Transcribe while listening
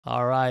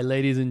All right,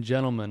 ladies and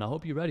gentlemen, I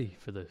hope you're ready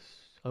for this.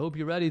 I hope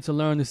you're ready to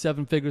learn the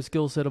seven-figure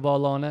skill set of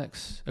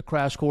AllonX, a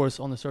crash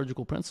course on the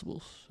surgical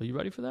principles. Are you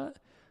ready for that?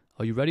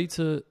 Are you ready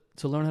to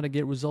learn how to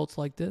get results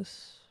like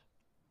this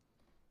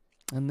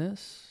and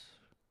this?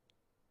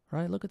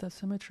 Right? Look at that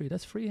symmetry.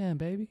 That's freehand,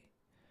 baby.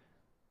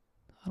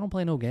 I don't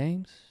play no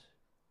games.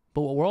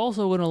 But we're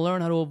also going to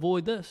learn how to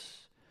avoid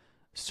this.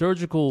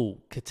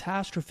 Surgical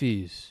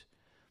catastrophes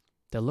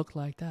that look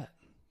like that.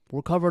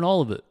 We're covering all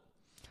of it.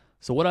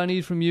 So what I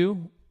need from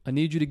you, I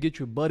need you to get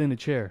your butt in a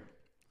chair.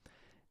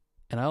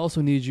 And I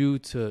also need you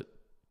to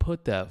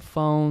put that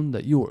phone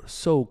that you are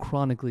so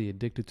chronically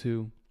addicted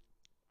to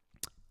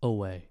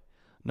away.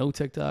 No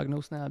TikTok, no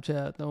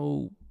Snapchat,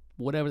 no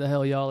whatever the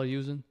hell y'all are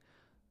using.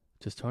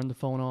 Just turn the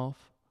phone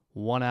off.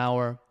 1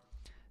 hour.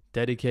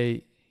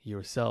 Dedicate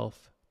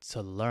yourself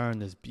to learn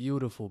this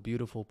beautiful,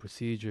 beautiful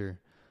procedure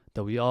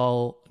that we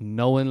all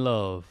know and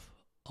love,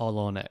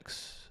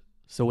 AllonX.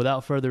 So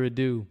without further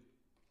ado,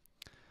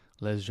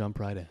 let's jump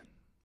right in.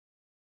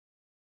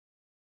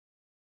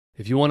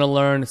 If you want to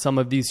learn some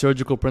of these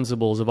surgical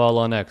principles of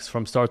AllonX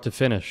from start to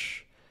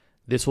finish,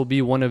 this will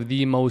be one of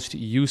the most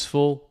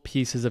useful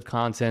pieces of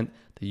content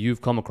that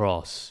you've come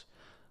across.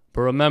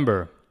 But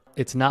remember,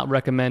 it's not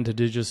recommended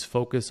to just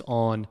focus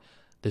on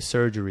the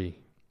surgery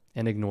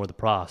and ignore the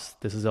pros.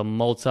 This is a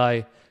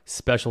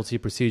multi-specialty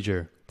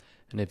procedure.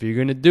 And if you're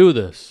going to do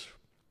this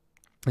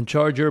and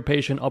charge your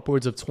patient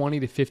upwards of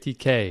 20 to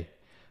 50K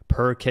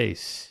per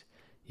case,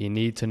 you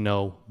need to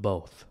know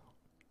both.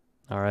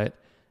 All right?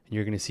 And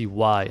you're going to see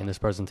why in this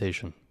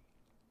presentation.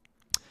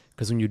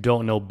 Because when you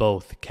don't know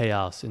both,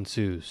 chaos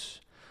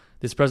ensues.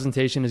 This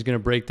presentation is going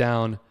to break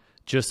down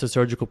just the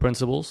surgical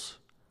principles.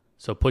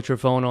 So put your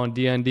phone on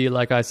DND,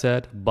 like I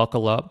said,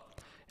 buckle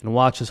up, and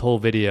watch this whole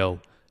video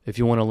if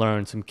you want to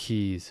learn some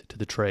keys to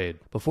the trade.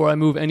 Before I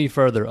move any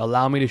further,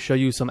 allow me to show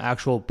you some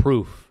actual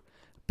proof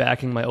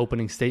backing my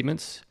opening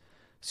statements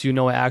so you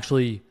know I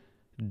actually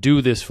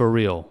do this for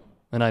real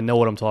and I know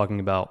what I'm talking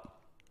about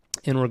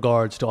in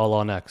regards to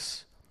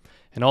AllonX.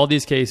 In all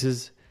these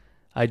cases,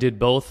 I did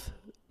both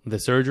the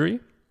surgery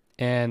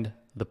and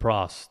the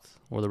prost,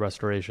 or the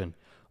restoration.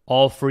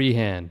 All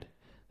freehand.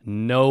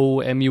 No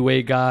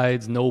MUA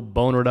guides, no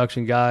bone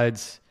reduction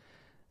guides,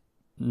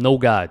 no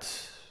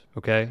guides,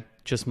 okay?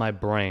 Just my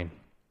brain.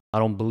 I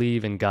don't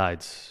believe in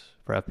guides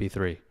for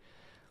FP3.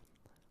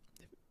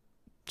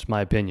 It's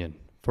my opinion.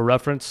 For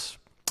reference,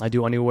 I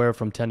do anywhere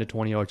from 10 to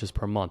 20 arches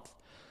per month.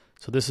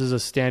 So this is a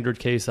standard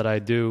case that I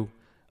do,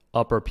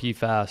 upper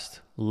PFAST,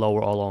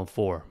 lower Allon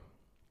 4.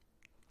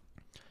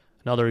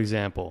 Another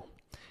example.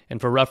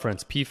 And for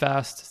reference,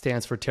 PFAST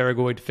stands for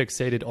pterygoid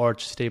fixated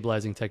arch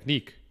stabilizing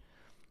technique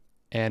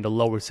and a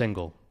lower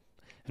single.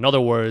 In other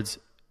words,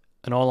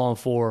 an Allon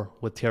 4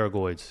 with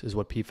pterygoids is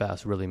what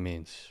PFAST really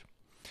means.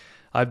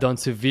 I've done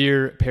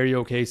severe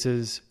perio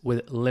cases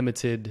with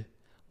limited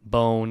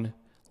bone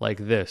like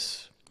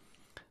this.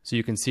 So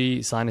you can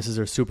see sinuses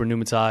are super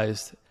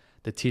pneumatized.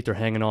 The teeth are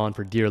hanging on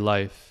for dear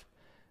life.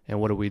 And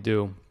what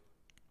do?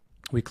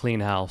 We clean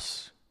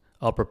house,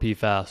 upper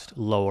PFAST,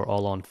 lower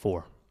Allon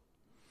 4.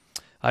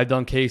 I've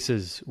done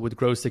cases with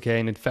gross decay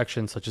and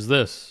infection such as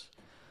this.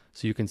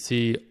 So you can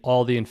see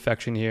all the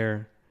infection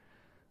here.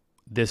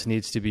 This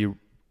needs to be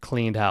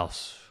cleaned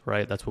house,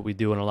 right? That's what we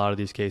do in a lot of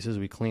these cases.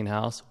 We clean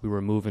house, we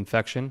remove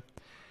infection,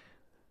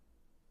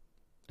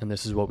 and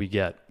this is what we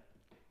get.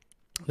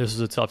 This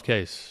is a tough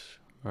case,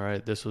 all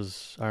right?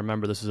 I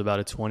remember this is about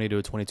a 20 to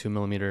a 22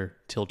 millimeter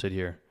tilted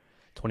here,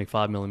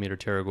 25 millimeter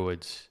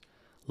pterygoids,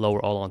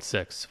 lower Allon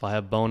 6. If I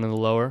have bone in the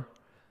lower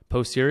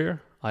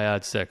posterior, I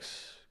add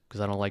 6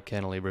 because I don't like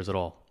cantilevers at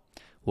all.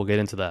 We'll get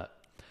into that.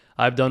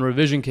 I've done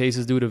revision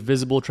cases due to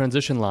visible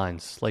transition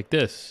lines like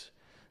this.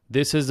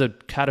 This is a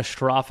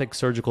catastrophic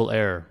surgical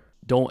error.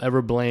 Don't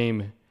ever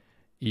blame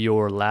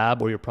your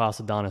lab or your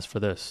prosthodontist for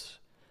this.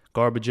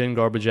 Garbage in,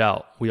 garbage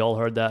out. We all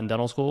heard that in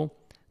dental school.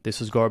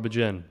 This is garbage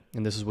in,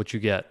 and this is what you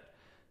get.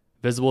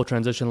 Visible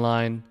transition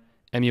line,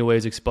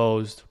 MUAs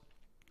exposed.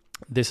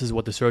 This is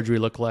what the surgery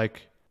looked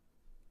like,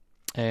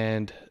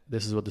 and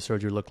this is what the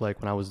surgery looked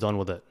like when I was done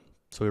with it.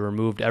 So we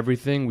removed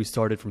everything. We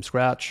started from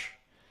scratch.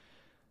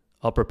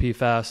 Upper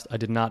PFAST, I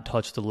did not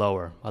touch the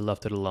lower. I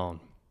left it alone.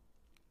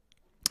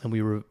 And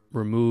we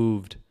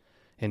removed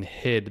and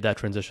hid that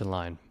transition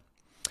line.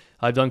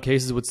 I've done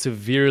cases with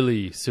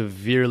severely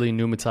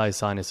pneumatized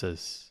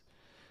sinuses.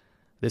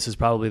 This is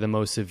probably the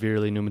most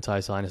severely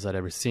pneumatized sinus I'd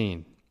ever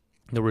seen.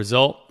 The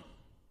result,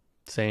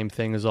 same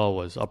thing as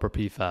always, upper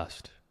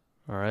PFAST.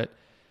 All right?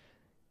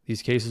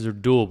 These cases are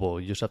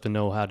doable. You just have to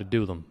know how to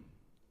do them.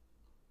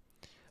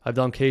 I've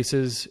done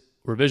cases,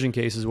 revision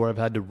cases, where I've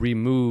had to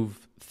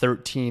remove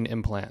 13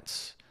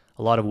 implants,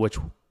 a lot of which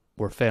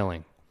were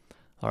failing.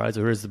 All right, so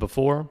here's the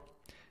before,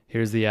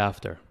 here's the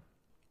after.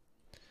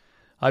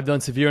 I've done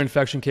severe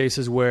infection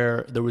cases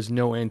where there was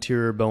no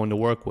anterior bone to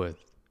work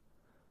with.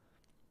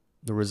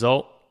 The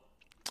result,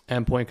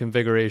 endpoint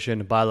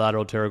configuration,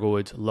 bilateral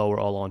pterygoids, lower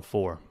Allon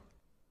 4.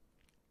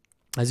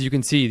 As you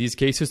can see, these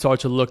cases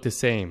start to look the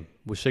same,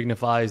 which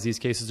signifies these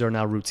cases are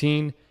now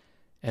routine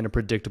and a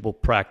predictable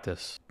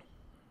practice.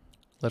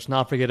 Let's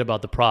not forget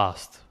about the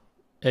prost,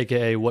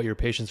 aka what your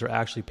patients are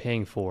actually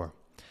paying for.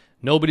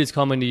 Nobody's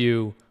coming to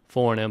you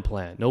for an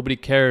implant. Nobody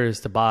cares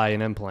to buy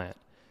an implant.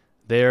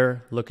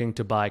 They're looking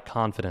to buy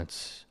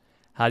confidence.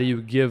 How do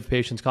you give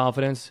patients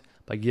confidence?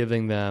 By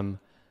giving them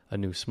a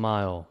new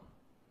smile,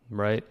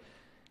 right?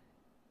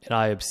 And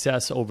I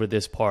obsess over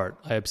this part.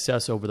 I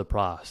obsess over the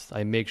prost.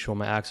 I make sure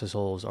my access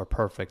holes are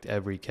perfect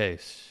every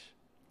case.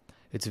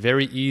 It's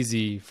very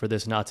easy for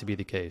this not to be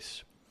the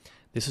case.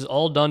 This is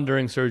all done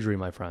during surgery,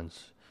 my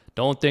friends.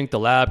 Don't think the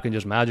lab can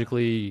just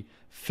magically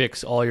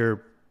fix all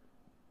your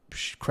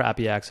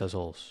crappy access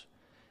holes.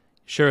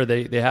 Sure,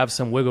 they have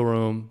some wiggle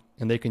room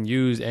and they can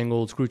use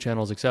angled screw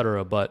channels,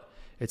 etc., but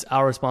it's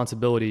our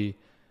responsibility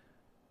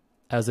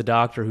as the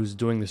doctor who's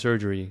doing the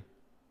surgery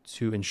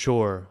to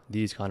ensure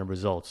these kind of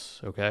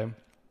results, okay?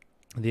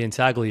 The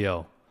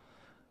intaglio,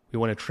 we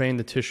want to train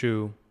the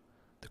tissue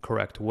the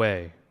correct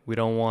way. We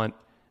don't want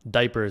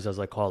diapers, as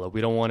I call it.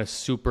 We don't want a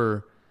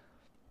super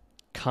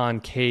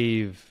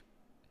concave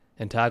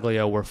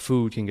intaglio where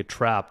food can get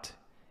trapped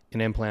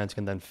and implants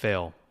can then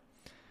fail.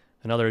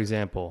 Another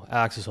example,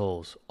 access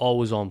holes,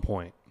 always on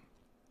point.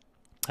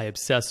 I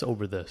obsess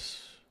over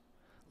this.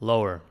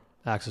 Lower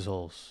access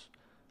holes,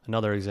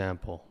 another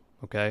example,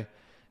 okay?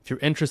 If you're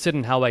interested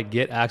in how I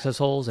get access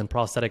holes and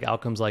prosthetic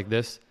outcomes like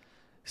this,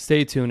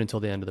 stay tuned until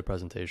the end of the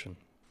presentation.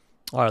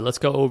 All right, let's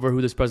go over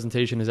who this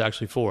presentation is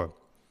actually for.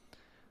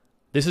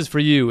 This is for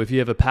you if you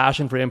have a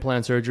passion for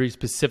implant surgery,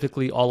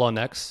 specifically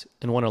AllonX,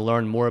 and want to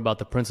learn more about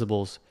the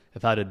principles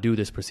of how to do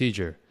this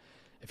procedure.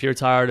 If you're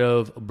tired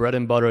of bread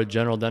and butter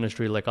general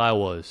dentistry like I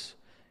was,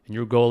 and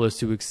your goal is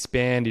to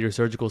expand your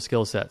surgical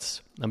skill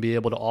sets and be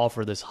able to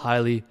offer this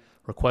highly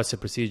requested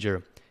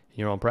procedure in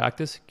your own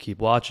practice, keep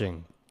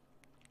watching.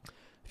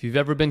 If you've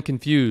ever been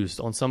confused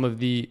on some of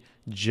the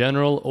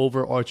general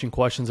overarching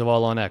questions of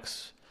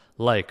AllonX,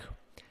 like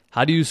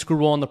how do you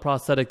screw on the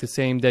prosthetic the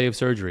same day of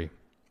surgery?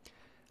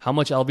 How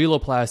much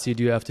alveoloplasty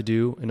do you have to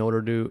do in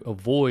order to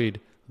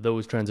avoid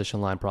those transition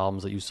line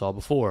problems that you saw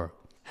before?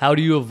 How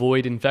do you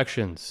avoid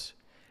infections?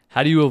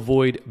 How do you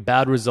avoid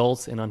bad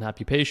results in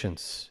unhappy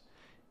patients?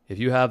 If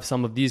you have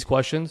some of these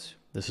questions,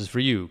 this is for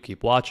you.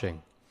 Keep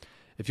watching.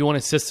 If you want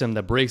a system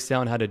that breaks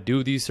down how to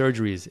do these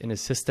surgeries in a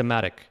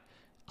systematic,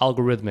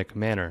 algorithmic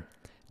manner,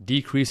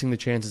 decreasing the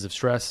chances of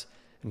stress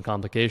and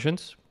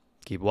complications,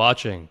 keep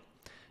watching.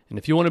 And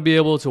if you want to be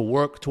able to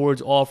work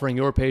towards offering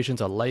your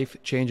patients a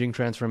life-changing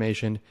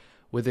transformation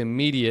with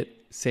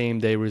immediate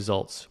same-day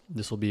results,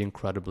 this will be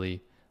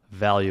incredibly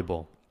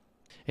valuable.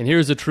 And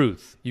here's the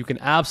truth. You can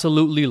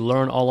absolutely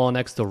learn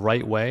AllonX the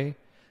right way,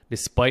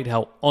 despite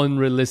how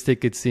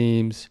unrealistic it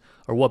seems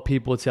or what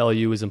people tell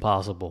you is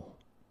impossible.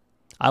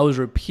 I was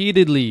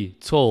repeatedly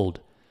told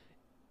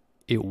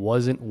it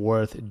wasn't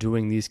worth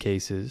doing these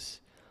cases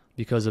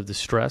because of the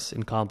stress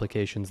and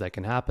complications that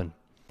can happen.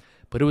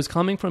 But it was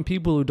coming from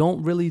people who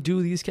don't really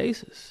do these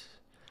cases.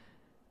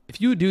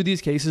 If you do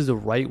these cases the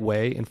right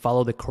way and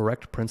follow the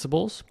correct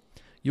principles,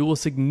 you will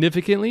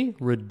significantly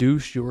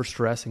reduce your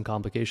stress and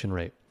complication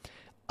rate.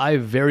 I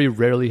very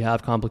rarely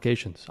have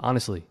complications,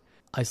 honestly.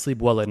 I sleep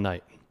well at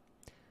night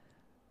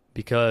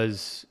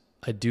because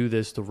I do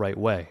this the right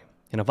way.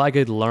 And if I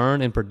could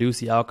learn and produce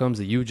the outcomes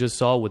that you just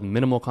saw with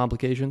minimal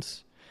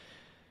complications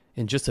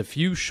in just a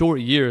few short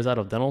years out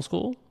of dental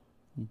school,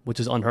 which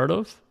is unheard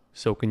of,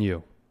 so can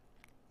you.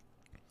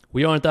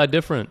 We aren't that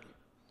different.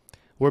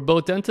 We're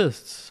both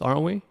dentists,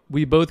 aren't we?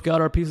 We both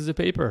got our pieces of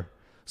paper.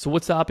 So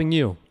what's stopping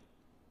you?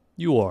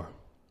 You are.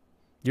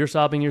 You're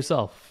stopping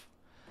yourself.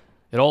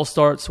 It all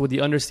starts with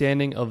the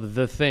understanding of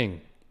the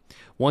thing.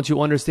 Once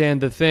you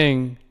understand the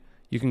thing,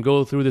 you can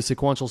go through the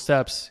sequential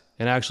steps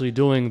in actually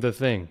doing the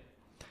thing.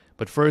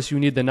 But first you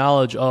need the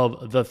knowledge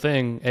of the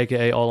thing,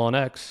 aka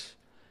AllonX,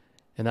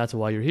 and that's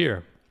why you're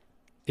here.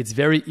 It's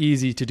very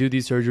easy to do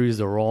these surgeries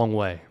the wrong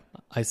way.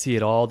 I see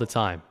it all the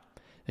time.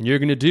 And you're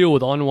going to deal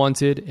with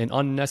unwanted and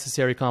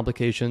unnecessary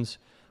complications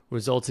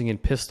resulting in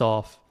pissed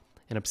off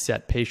and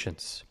upset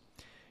patients.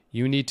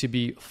 You need to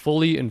be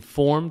fully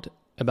informed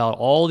about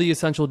all the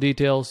essential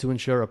details to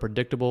ensure a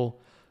predictable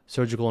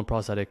surgical and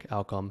prosthetic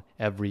outcome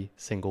every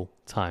single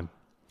time.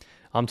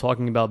 I'm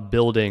talking about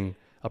building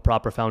a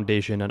proper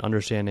foundation and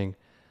understanding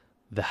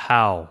the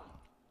how,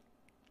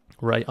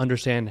 right?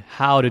 Understand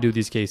how to do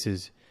these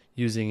cases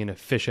using an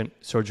efficient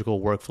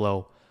surgical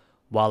workflow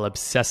while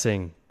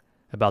obsessing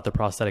about the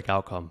prosthetic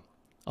outcome.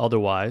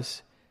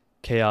 Otherwise,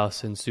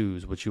 chaos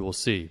ensues, which you will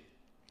see.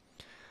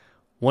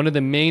 One of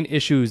the main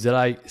issues that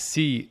I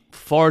see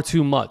far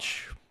too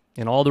much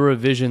in all the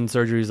revision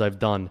surgeries I've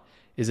done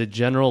is a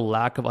general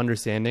lack of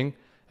understanding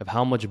of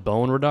how much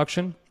bone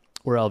reduction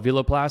or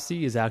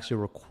alveoloplasty is actually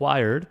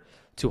required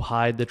to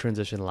hide the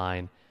transition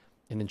line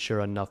and ensure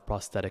enough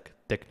prosthetic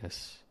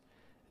thickness.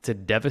 It's a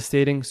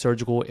devastating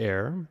surgical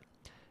error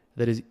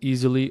that is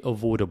easily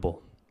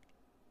avoidable.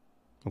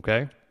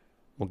 Okay?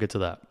 We'll get to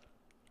that.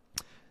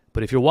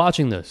 But if you're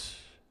watching this,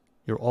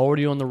 you're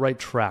already on the right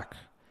track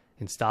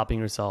in stopping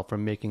yourself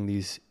from making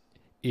these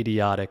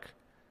idiotic,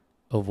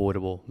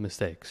 avoidable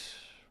mistakes.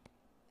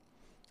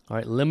 All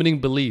right, limiting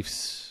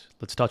beliefs.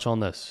 Let's touch on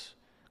this.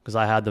 because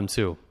I had them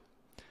too,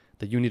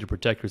 that you need to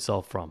protect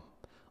yourself from.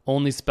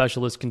 Only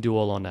specialists can do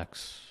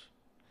AllonX.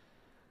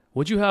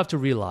 What you have to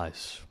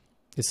realize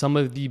is some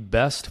of the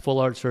best full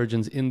arch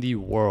surgeons in the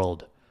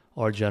world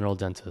are general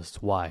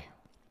dentists. Why?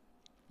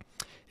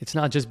 It's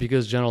not just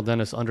because general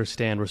dentists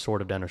understand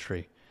restorative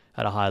dentistry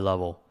at a high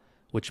level,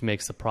 which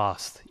makes the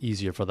prost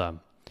easier for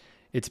them.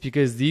 It's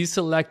because these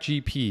select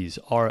GPs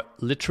are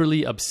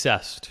literally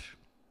obsessed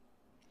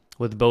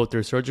with both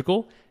their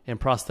surgical and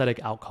prosthetic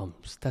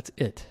outcomes. That's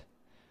it,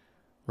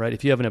 right?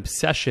 If you have an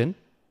obsession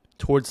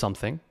towards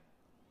something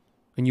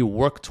and you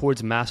work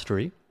towards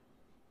mastery,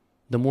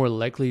 the more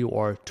likely you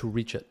are to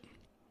reach it.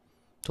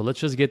 So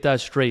let's just get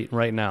that straight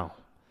right now.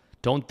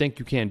 Don't think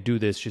you can't do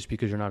this just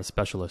because you're not a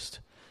specialist.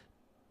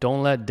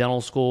 Don't let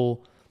dental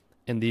school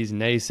and these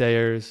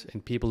naysayers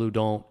and people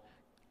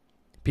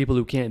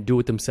who can't do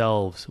it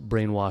themselves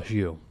brainwash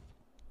you.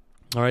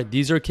 All right,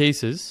 these are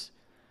cases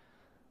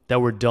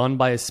that were done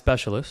by a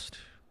specialist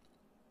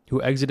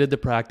who exited the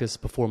practice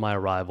before my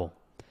arrival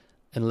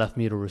and left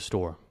me to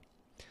restore.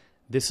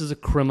 This is a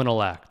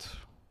criminal act.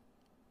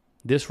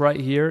 This right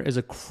here is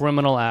a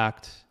criminal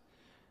act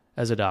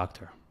as a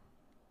doctor.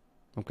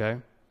 Okay?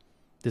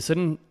 This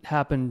didn't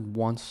happen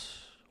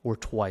once or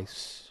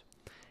twice.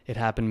 It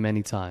happened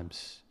many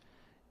times.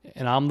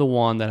 And I'm the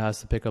one that has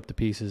to pick up the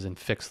pieces and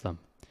fix them,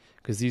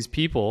 because these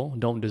people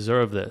don't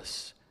deserve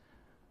this.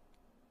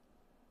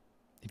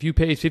 If you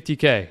paid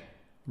 $50K,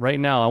 right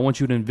now I want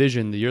you to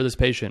envision that you're this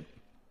patient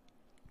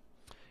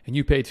and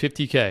you paid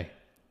 $50K.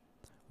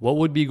 What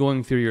would be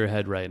going through your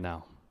head right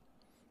now?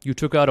 You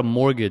took out a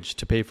mortgage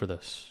to pay for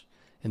this,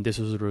 and this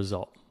was the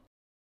result.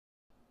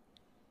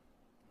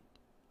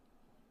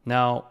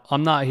 Now,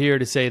 I'm not here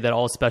to say that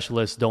all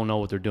specialists don't know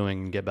what they're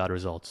doing and get bad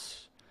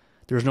results.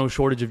 There's no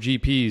shortage of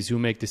GPs who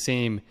make the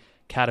same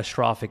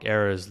catastrophic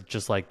errors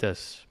just like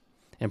this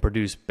and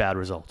produce bad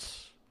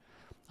results.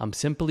 I'm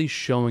simply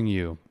showing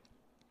you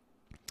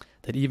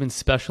that even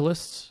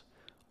specialists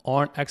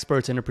aren't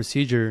experts in a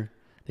procedure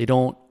they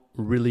don't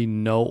really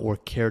know or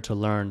care to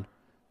learn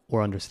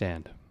or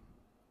understand,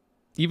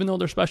 even though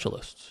they're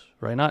specialists,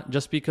 right? Not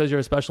just because you're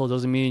a specialist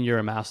doesn't mean you're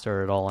a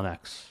master at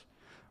AllonX,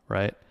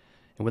 right?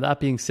 And with that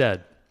being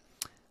said,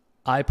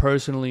 I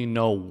personally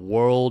know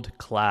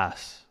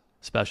world-class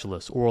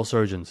specialists, oral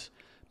surgeons,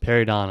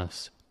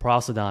 periodontists,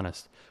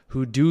 prosthodontists,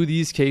 who do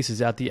these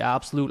cases at the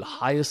absolute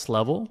highest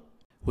level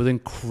with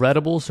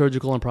incredible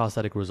surgical and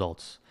prosthetic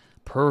results,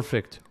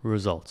 perfect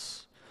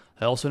results.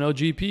 I also know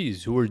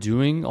GPs who are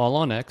doing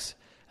AllonX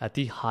at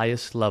the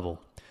highest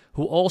level,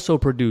 who also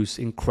produce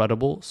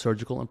incredible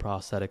surgical and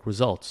prosthetic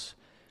results.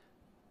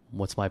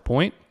 What's my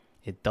point?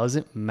 It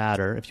doesn't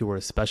matter if you are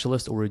a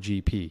specialist or a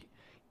GP.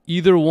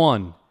 Either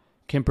one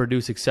can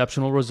produce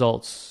exceptional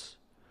results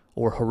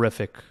or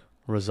horrific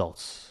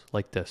results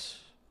like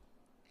this.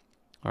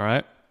 All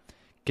right?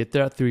 Get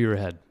that through your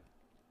head.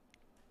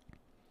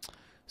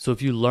 So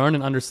if you learn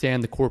and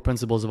understand the core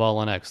principles of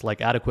AllonX,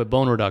 like adequate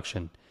bone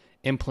reduction,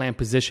 implant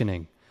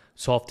positioning,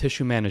 soft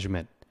tissue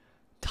management,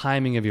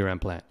 timing of your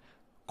implant,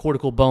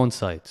 cortical bone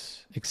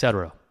sites,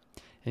 etc.,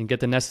 and get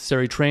the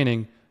necessary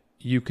training,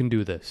 you can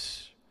do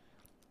this.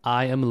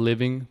 I am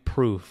living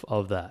proof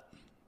of that.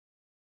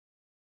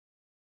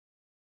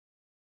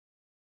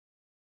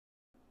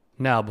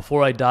 Now,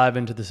 before I dive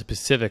into the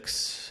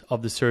specifics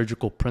of the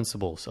surgical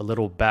principles, a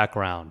little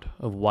background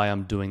of why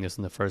I'm doing this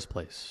in the first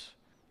place.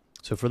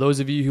 So for those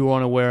of you who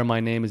aren't aware, my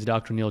name is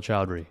Dr. Neil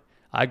Chowdhury.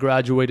 I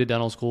graduated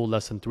dental school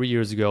less than 3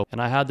 years ago, and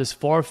I had this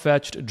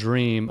far-fetched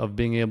dream of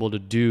being able to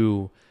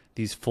do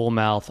these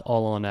full-mouth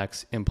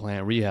AllonX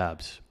implant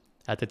rehabs.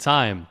 At the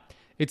time,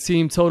 it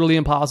seemed totally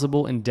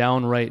impossible and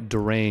downright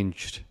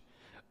deranged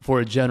for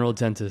a general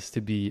dentist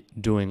to be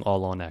doing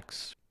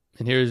AllonX.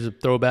 And here's a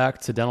throwback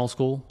to dental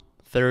school.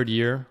 3rd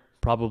year,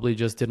 probably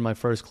just did my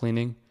first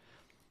cleaning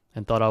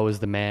and thought I was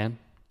the man,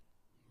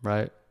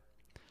 right?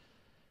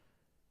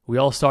 We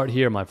all start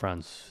here, my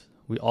friends.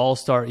 We all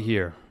start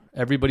here.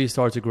 Everybody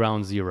starts at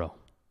ground zero.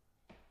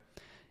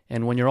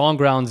 And when you're on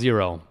ground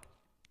zero,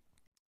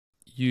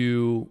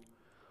 you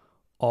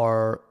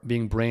are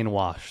being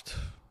brainwashed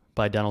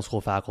by dental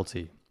school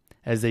faculty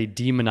as they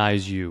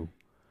demonize you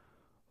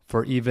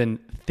for even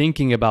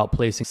thinking about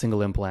placing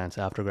single implants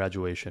after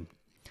graduation,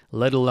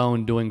 let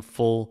alone doing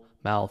full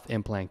mouth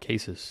implant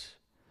cases.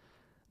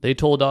 They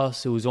told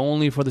us it was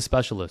only for the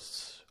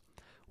specialists,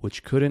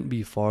 which couldn't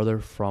be farther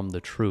from the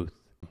truth.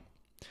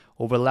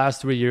 Over the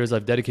last 3 years,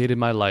 I've dedicated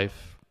my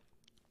life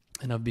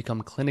and I've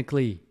become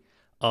clinically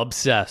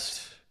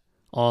obsessed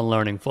on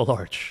learning full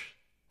arch.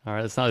 All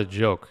right, it's not a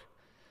joke.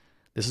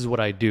 This is what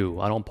I do.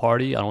 I don't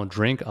party, I don't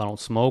drink, I don't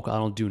smoke, I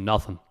don't do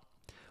nothing.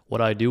 What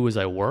I do is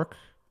I work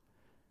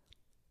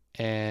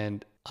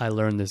and I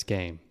learn this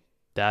game.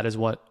 That is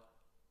what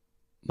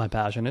my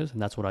passion is,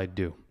 and that's what I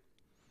do.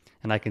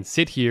 And I can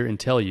sit here and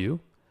tell you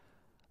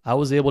I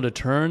was able to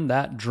turn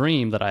that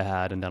dream that I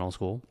had in dental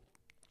school,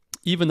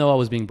 even though I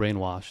was being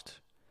brainwashed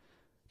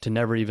to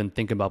never even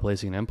think about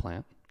placing an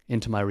implant,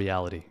 into my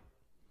reality.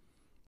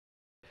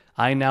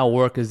 I now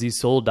work as the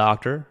sole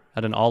doctor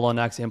at an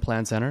AllonX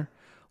implant center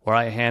where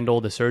I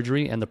handle the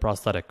surgery and the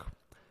prosthetic,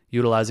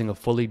 utilizing a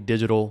fully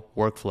digital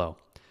workflow.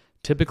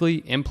 Typically,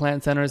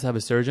 implant centers have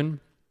a surgeon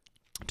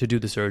to do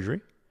the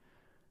surgery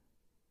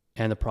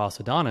and the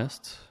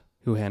prosthodontist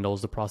who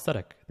handles the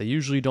prosthetic. They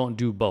usually don't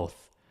do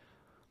both.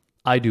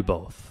 I do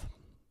both.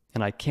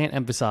 And I can't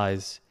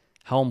emphasize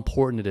how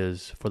important it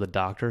is for the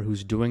doctor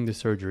who's doing the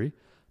surgery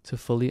to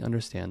fully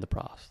understand the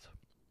prost.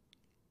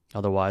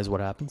 Otherwise,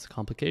 what happens?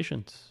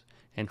 Complications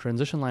and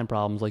transition line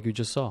problems like you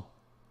just saw.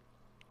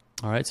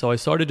 All right, so I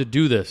started to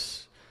do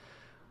this.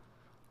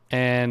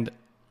 And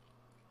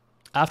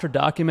after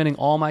documenting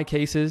all my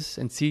cases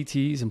and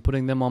CTs and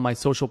putting them on my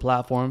social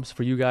platforms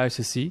for you guys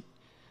to see,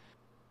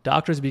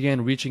 doctors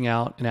began reaching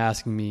out and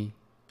asking me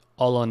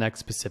AllonX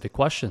specific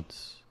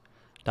questions.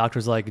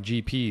 Doctors like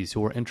GPs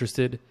who are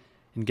interested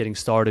in getting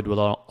started with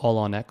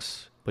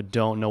AllonX but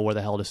don't know where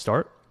the hell to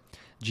start.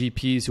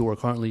 GPs who are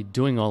currently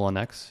doing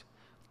AllonX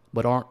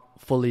but aren't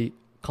fully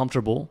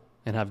comfortable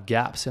and have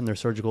gaps in their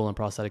surgical and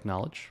prosthetic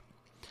knowledge.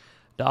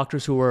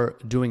 Doctors who are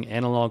doing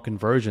analog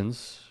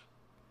conversions,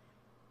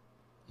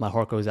 my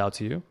heart goes out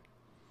to you,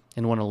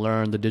 and want to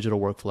learn the digital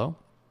workflow.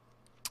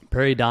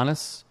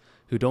 Periodontists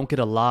who don't get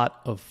a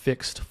lot of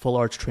fixed full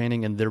arch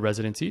training in their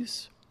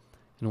residencies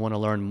and want to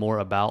learn more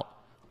about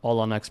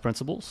AllonX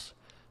principles.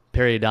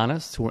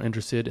 Periodontists who are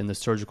interested in the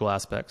surgical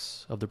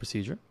aspects of the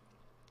procedure.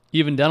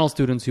 Even dental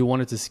students who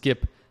wanted to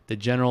skip the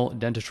general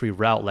dentistry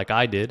route like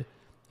I did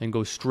and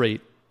go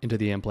straight into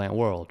the implant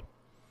world.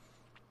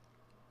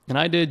 And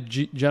I did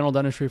general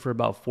dentistry for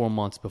about 4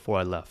 months before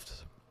I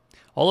left.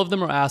 All of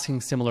them are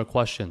asking similar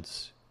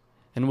questions.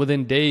 And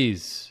within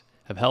days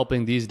of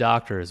helping these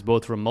doctors,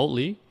 both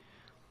remotely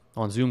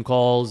on Zoom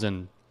calls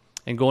and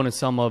going to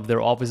some of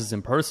their offices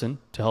in person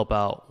to help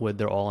out with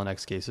their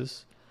AllonX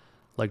cases,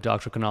 like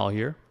Dr. Canal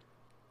here,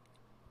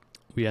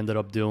 we ended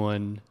up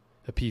doing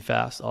a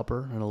PFAS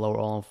upper and a lower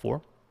Allon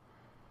 4.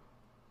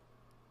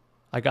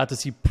 I got to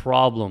see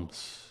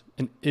problems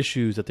and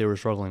issues that they were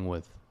struggling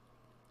with.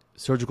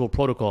 Surgical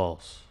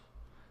protocols,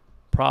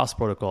 pros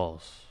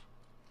protocols.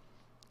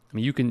 I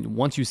mean,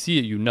 once you see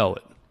it, you know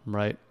it,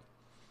 right?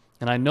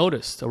 And I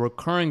noticed a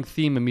recurring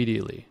theme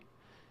immediately.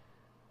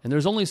 And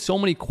there's only so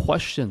many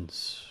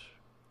questions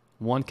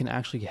one can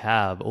actually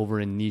have over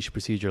a niche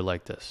procedure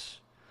like this.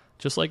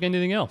 Just like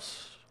anything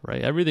else,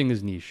 right? Everything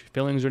is niche.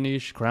 Fillings are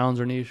niche, crowns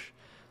are niche.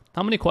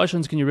 How many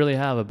questions can you really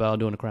have about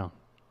doing a crown?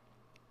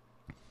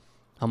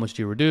 How much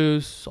do you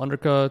reduce,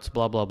 undercuts,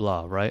 blah, blah,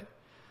 blah, right?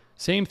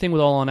 Same thing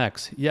with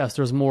AllonX. Yes,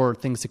 there's more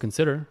things to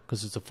consider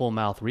because it's a full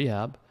mouth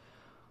rehab.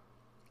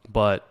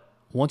 But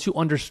once you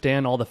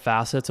understand all the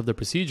facets of the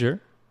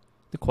procedure,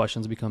 the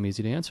questions become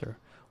easy to answer.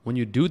 When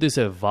you do this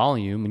at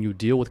volume and you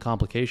deal with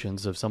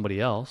complications of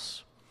somebody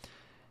else,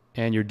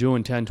 and you're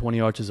doing 10, 20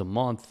 arches a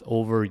month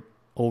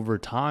over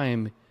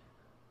time,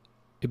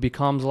 it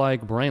becomes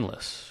like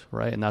brainless,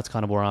 right? And that's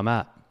kind of where I'm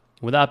at.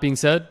 With that being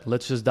said,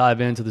 let's just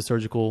dive into the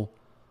surgical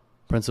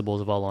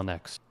principles of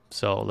AllonX.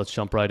 So let's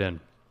jump right in.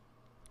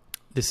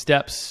 The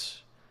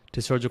steps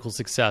to surgical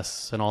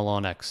success in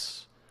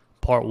AllonX.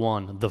 Part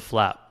 1, the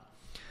flap.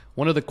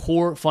 One of the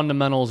core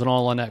fundamentals in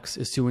AllonX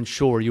is to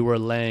ensure you are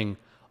laying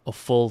a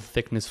full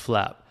thickness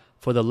flap.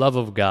 For the love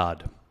of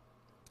God,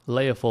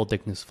 lay a full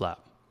thickness flap.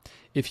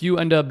 If you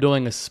end up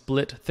doing a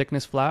split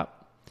thickness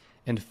flap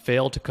and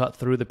fail to cut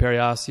through the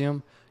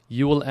periosteum,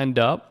 you will end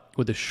up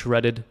with a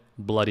shredded,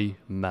 bloody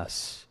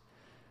mess.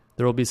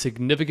 There will be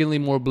significantly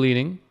more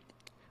bleeding,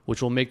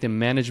 which will make the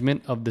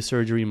management of the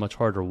surgery much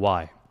harder.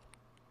 Why?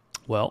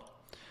 Well,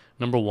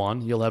 number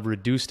one, you'll have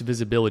reduced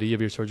visibility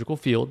of your surgical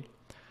field.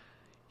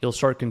 You'll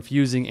start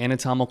confusing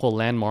anatomical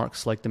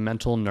landmarks like the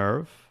mental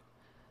nerve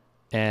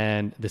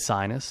and the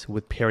sinus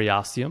with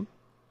periosteum.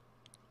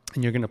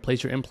 And you're going to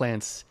place your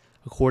implants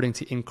according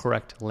to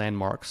incorrect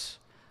landmarks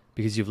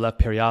because you've left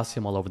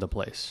periosteum all over the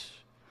place.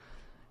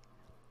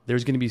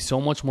 There's going to be so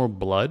much more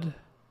blood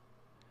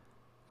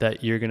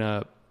that you're going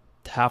to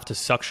have to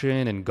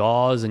suction and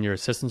gauze, and your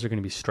assistants are going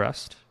to be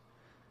stressed.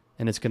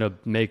 And it's going to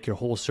make your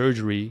whole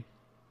surgery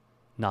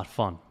not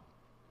fun.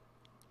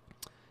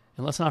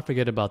 And let's not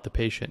forget about the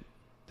patient.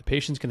 The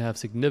patient's going to have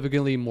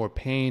significantly more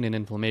pain and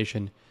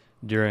inflammation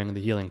during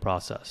the healing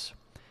process.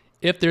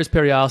 If there's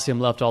periosteum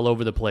left all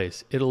over the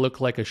place, it'll look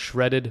like a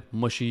shredded,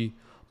 mushy,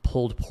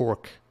 pulled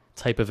pork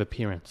type of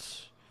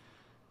appearance.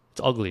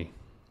 It's ugly.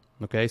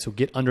 Okay, so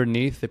get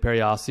underneath the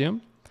periosteum.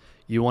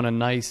 You want a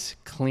nice,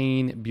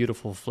 clean,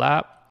 beautiful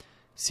flap,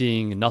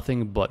 seeing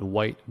nothing but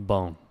white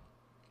bone.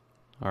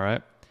 All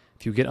right?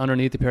 If you get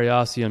underneath the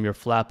periosteum, your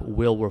flap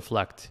will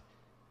reflect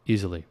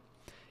easily.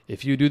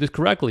 If you do this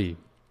correctly,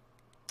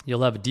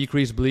 you'll have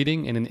decreased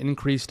bleeding and an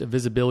increased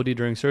visibility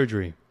during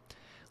surgery,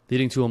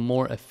 leading to a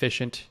more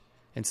efficient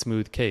and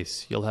smooth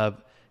case. You'll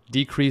have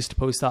decreased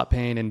post-op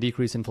pain and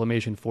decreased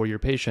inflammation for your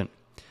patient,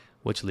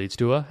 which leads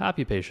to a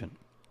happy patient,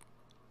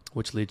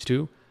 which leads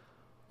to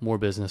more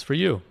business for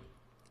you.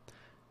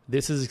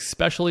 This is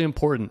especially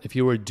important if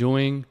you are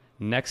doing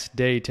next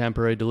day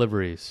temporary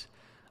deliveries.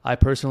 I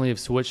personally have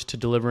switched to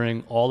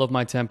delivering all of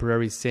my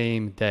temporary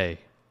same day,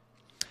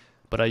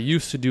 but I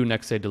used to do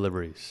next day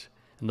deliveries.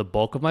 And the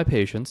bulk of my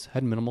patients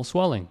had minimal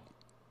swelling.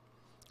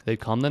 They'd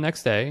come the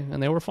next day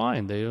and they were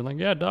fine. They were like,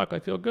 yeah, doc, I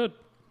feel good.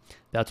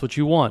 That's what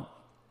you want,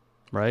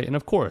 right? And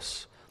of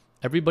course,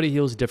 everybody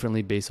heals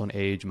differently based on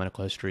age,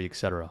 medical history,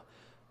 etc.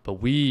 But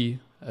we,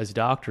 as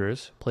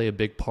doctors, play a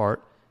big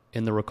part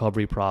in the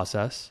recovery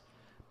process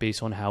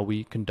based on how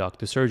we conduct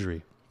the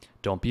surgery.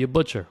 Don't be a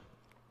butcher,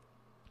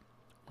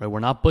 right? We're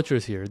not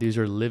butchers here. These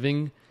are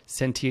living,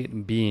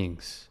 sentient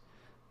beings.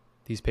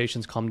 These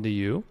patients come to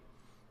you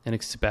and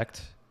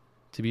expect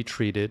to be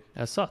treated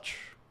as such,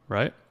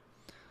 right?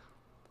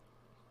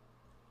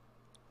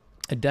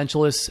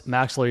 Edentulous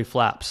maxillary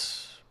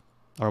flaps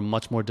are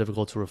much more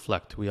difficult to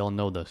reflect. We all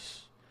know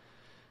this.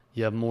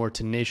 You have more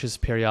tenacious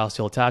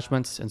periosteal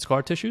attachments and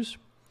scar tissues,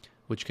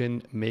 which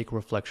can make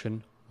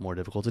reflection more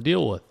difficult to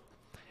deal with.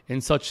 In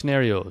such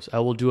scenarios, I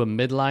will do a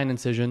midline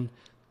incision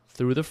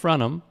through the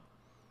frenum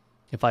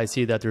if I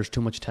see that there's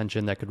too much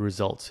tension that could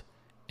result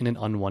in an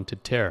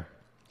unwanted tear.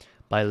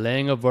 By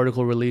laying a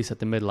vertical release at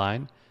the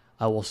midline,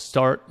 I will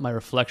start my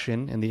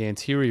reflection in the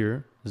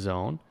anterior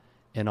zone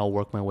and I'll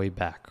work my way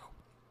back.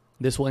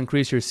 This will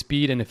increase your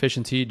speed and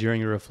efficiency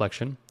during your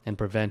reflection and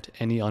prevent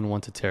any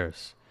unwanted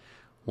tears.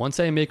 Once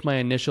I make my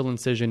initial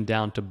incision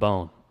down to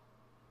bone,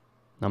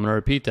 I'm going to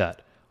repeat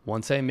that.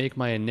 Once I make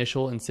my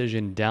initial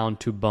incision down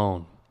to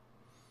bone,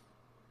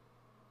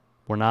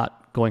 we're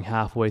not going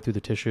halfway through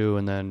the tissue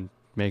and then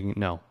making,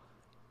 no.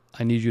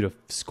 I need you to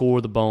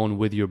score the bone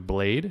with your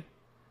blade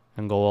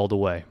and go all the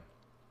way.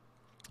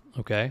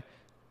 Okay?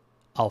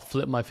 I'll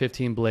flip my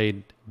 15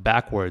 blade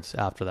backwards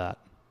after that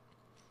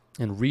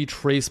and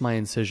retrace my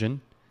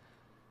incision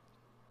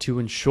to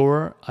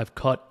ensure I've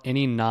cut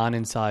any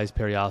non-incised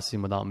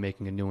periosteum without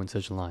making a new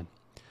incision line.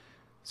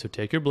 So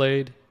take your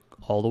blade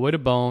all the way to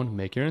bone,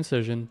 make your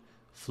incision,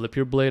 flip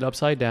your blade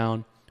upside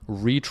down,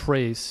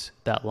 retrace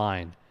that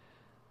line.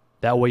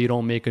 That way you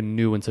don't make a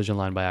new incision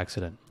line by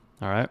accident.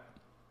 All right?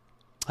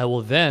 I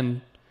will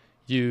then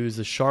use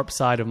the sharp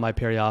side of my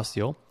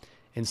periosteal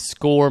and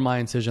score my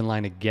incision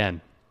line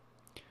again,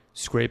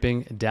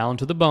 scraping down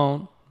to the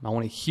bone. I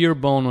want to hear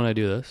bone when I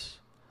do this,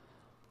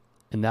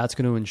 and that's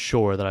going to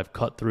ensure that I've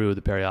cut through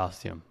the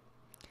periosteum.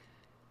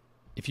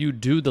 If you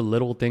do the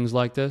little things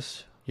like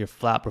this, your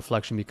flap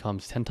reflection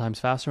becomes 10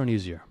 times faster and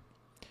easier.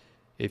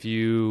 If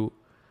you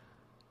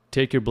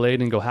take your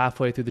blade and go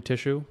halfway through the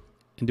tissue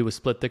and do a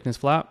split thickness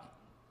flap,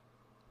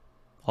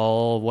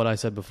 all of what I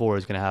said before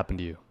is going to happen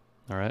to you.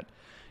 All right?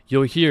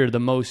 You'll hear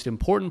the most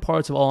important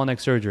parts of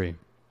AllonX surgery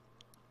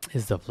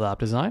is the flap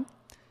design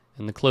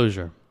and the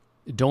closure.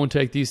 Don't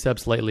take these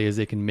steps lightly as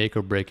they can make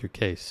or break your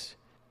case.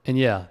 And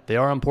yeah, they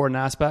are important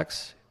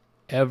aspects.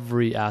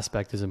 Every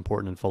aspect is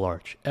important in full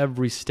arch.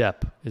 Every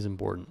step is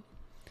important.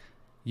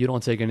 You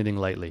don't take anything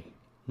lightly.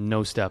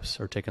 No steps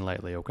are taken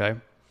lightly, okay?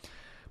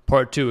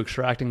 Part 2,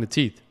 extracting the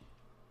teeth.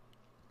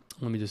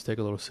 Let me just take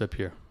a little sip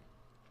here.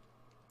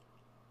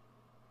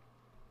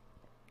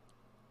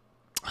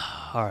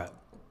 All right.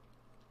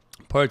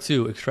 Part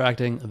 2,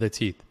 extracting the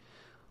teeth.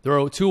 There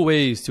are 2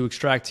 ways to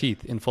extract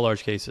teeth in full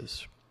arch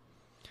cases.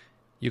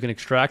 You can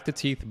extract the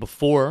teeth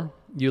before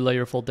you lay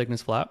your full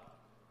thickness flap.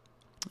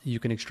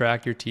 You can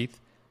extract your teeth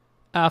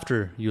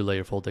after you lay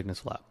your full thickness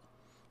flap.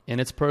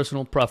 And it's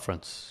personal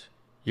preference.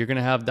 You're going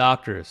to have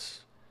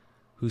doctors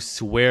who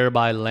swear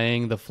by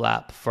laying the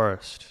flap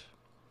first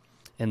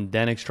and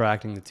then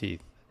extracting the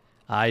teeth.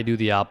 I do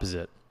the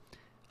opposite.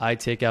 I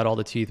take out all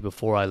the teeth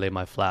before I lay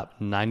my flap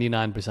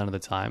 99% of the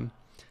time,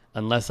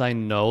 unless I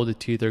know the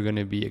teeth are going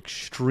to be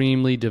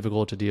extremely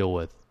difficult to deal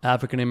with.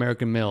 African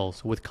American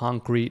males with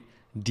concrete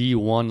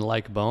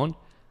D1-like bone,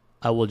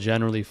 I will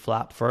generally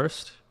flap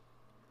first,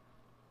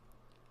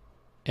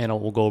 and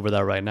we'll go over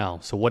that right now.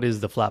 So what is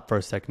the flap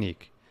first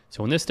technique?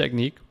 So in this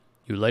technique,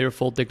 you lay your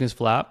full thickness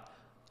flap,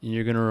 and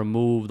you're going to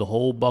remove the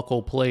whole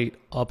buccal plate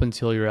up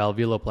until your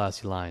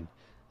alveoloplasty line,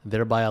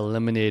 thereby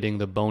eliminating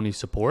the bony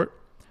support,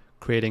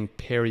 creating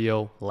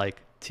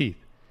perio-like teeth.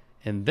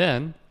 And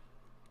then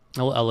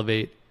I will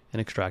elevate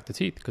and extract the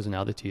teeth, because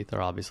now the teeth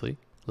are obviously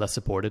less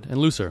supported and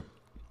looser.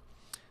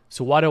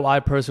 So why do I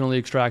personally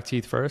extract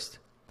teeth first?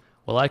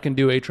 Well, I can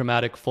do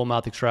atraumatic full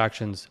mouth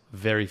extractions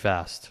very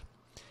fast,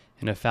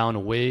 and have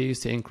found ways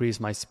to increase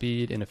my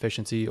speed and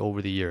efficiency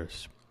over the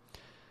years.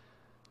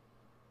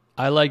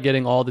 I like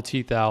getting all the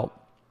teeth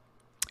out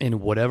in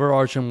whatever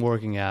arch I'm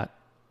working at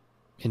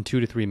in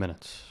 2 to 3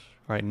 minutes,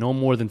 right? No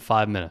more than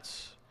 5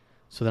 minutes.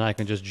 So then I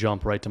can just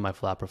jump right to my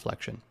flap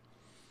reflection.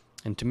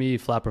 And to me,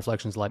 flap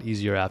reflection is a lot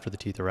easier after the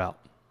teeth are out,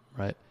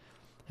 right?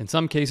 In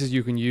some cases,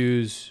 you can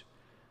use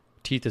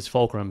teeth as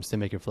fulcrums to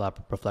make your flap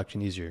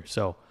reflection easier.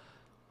 So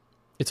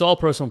it's all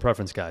personal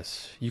preference,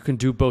 guys. You can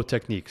do both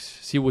techniques.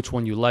 See which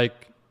one you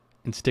like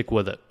and stick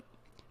with it.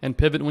 And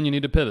pivot when you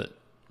need to pivot,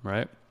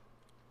 right?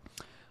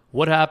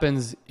 What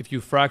happens if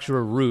you fracture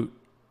a root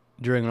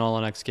during an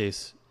AllonX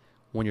case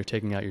when you're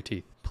taking out your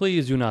teeth?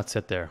 Please do not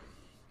sit there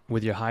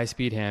with your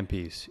high-speed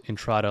handpiece and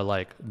try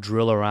to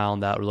drill around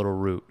that little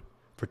root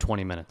for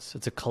 20 minutes.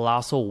 It's a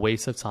colossal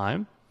waste of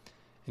time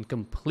and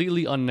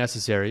completely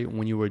unnecessary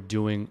when you were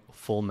doing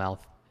full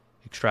mouth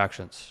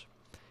extractions.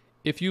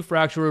 if you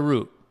fracture a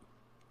root,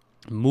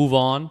 move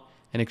on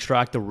and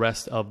extract the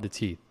rest of the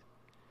teeth.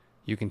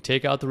 You can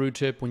take out the root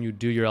tip when you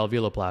do your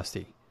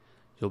alveoloplasty.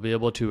 You'll be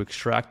able to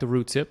extract the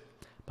root tip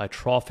by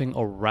troughing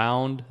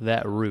around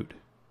that root,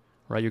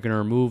 right? You're going to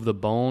remove the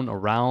bone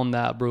around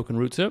that broken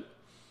root tip,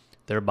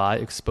 thereby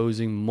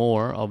exposing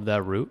more of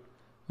that root,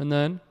 and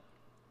then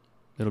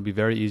it'll be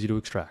very easy to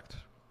extract,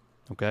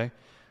 okay?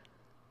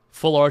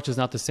 Full arch is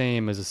not the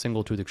same as a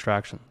single tooth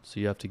extraction, so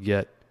you have to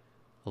get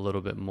a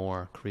little bit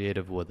more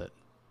creative with it.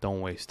 Don't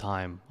waste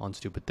time on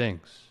stupid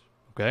things,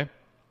 okay?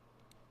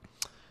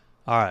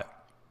 All right.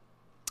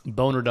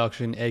 Bone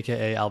reduction,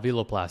 aka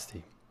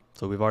alveoloplasty.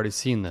 So we've already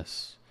seen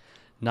this.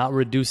 Not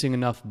reducing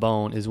enough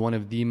bone is one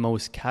of the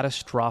most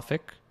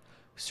catastrophic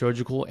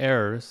surgical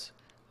errors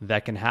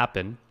that can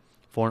happen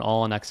for an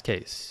AllonX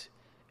case.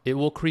 It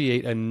will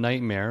create a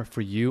nightmare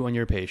for you and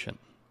your patient.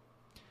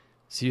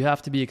 So you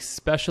have to be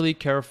especially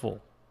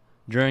careful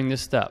during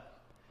this step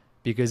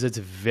because it's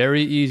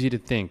very easy to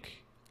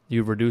think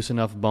you've reduced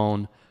enough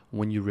bone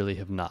when you really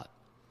have not.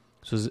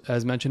 So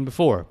as mentioned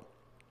before,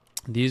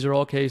 these are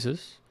all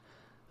cases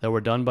that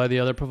were done by the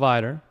other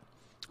provider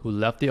who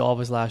left the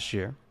office last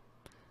year,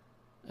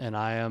 and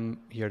I am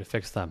here to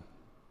fix them.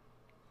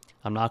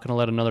 I'm not going to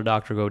let another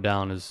doctor go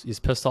down. As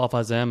pissed off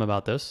as I am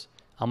about this,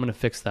 I'm going to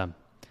fix them.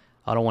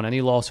 I don't want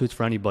any lawsuits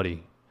for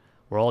anybody.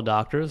 We're all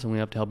doctors, and we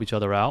have to help each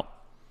other out.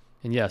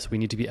 And yes, we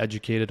need to be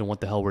educated on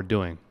what the hell we're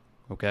doing,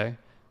 okay?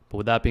 But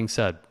with that being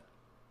said,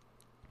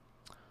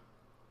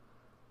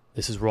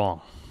 this is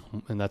wrong.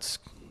 And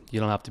you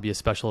don't have to be a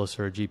specialist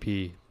or a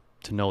GP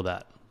to know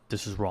that.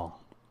 This is wrong.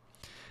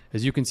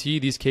 As you can see,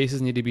 these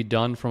cases need to be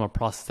done from a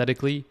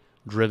prosthetically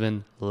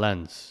driven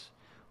lens.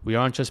 We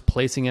aren't just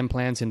placing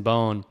implants in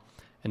bone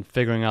and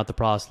figuring out the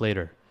pros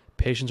later.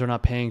 Patients are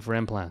not paying for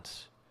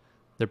implants.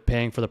 They're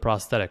paying for the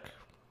prosthetic.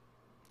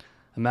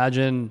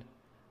 Imagine,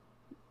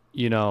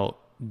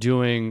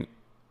 doing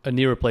a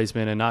knee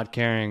replacement and not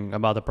caring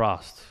about the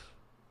prost.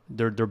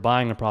 They're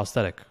buying a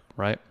prosthetic,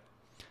 right?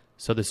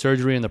 So the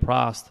surgery and the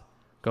prost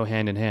go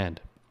hand in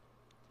hand.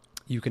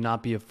 You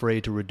cannot be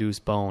afraid to reduce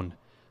bone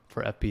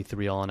for FP3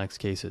 AllonX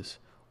cases,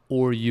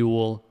 or you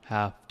will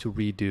have to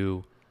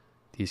redo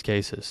these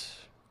cases.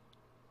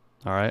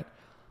 All right?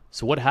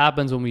 So what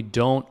happens when we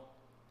don't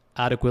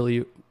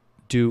adequately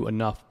do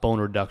enough bone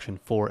reduction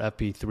for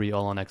FP3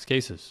 AllonX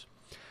cases?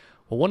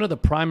 Well, one of the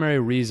primary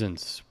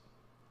reasons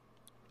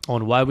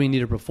on why we need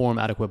to perform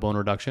adequate bone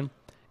reduction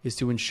is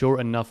to ensure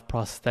enough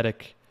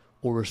prosthetic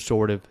or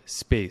restorative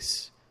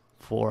space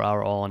for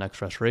our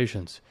AllonX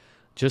restorations.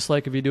 Just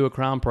like if you do a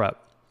crown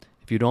prep,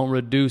 if you don't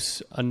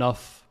reduce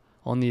enough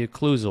on the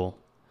occlusal,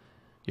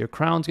 your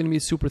crown's going to be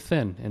super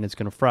thin and it's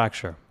going to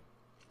fracture.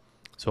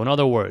 So in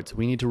other words,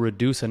 we need to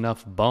reduce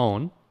enough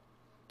bone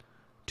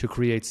to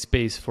create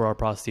space for our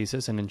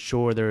prosthesis and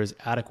ensure there is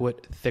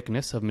adequate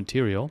thickness of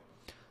material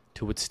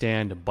to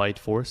withstand bite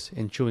force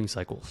and chewing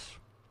cycles.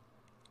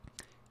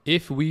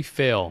 If we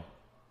fail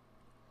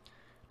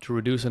to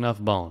reduce enough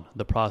bone,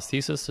 the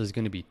prosthesis is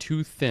going to be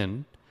too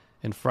thin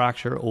and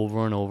fracture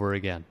over and over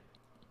again,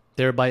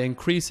 thereby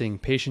increasing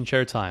patient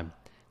chair time,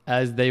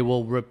 as they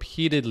will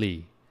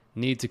repeatedly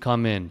need to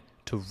come in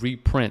to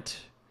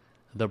reprint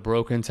the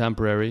broken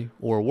temporary,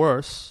 or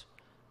worse,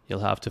 you'll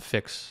have to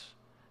fix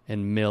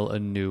and mill a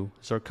new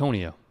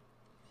zirconia.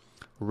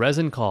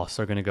 Resin costs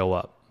are going to go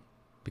up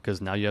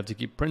because now you have to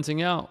keep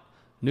printing out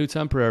new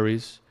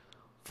temporaries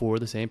for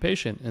the same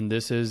patient. And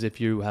this is if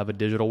you have a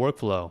digital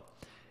workflow.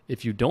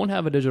 If you don't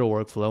have a digital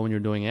workflow and you're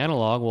doing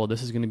analog, well,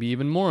 this is going to be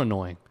even more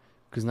annoying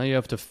because now you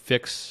have to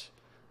fix,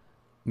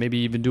 maybe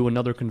even do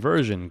another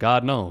conversion,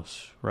 God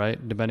knows,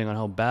 right? Depending on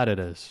how bad it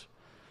is.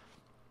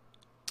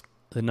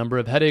 The number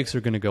of headaches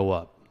are going to go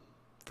up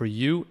for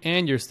you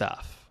and your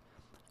staff.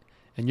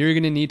 And you're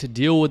going to need to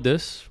deal with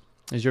this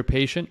as your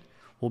patient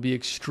will be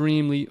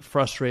extremely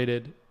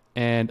frustrated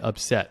and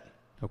upset,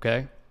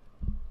 okay?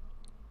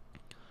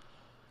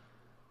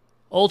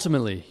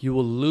 Ultimately, you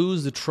will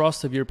lose the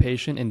trust of your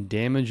patient and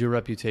damage your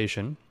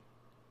reputation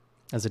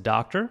as a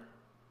doctor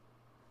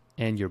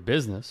and your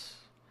business,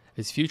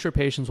 as future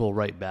patients will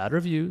write bad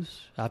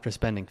reviews after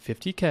spending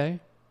 $50K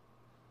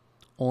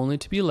only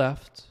to be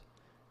left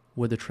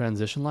with a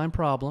transition line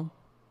problem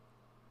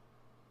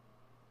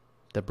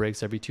that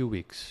breaks every 2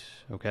 weeks,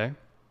 okay?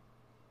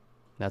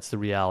 That's the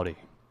reality.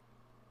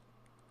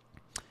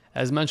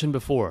 As mentioned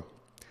before,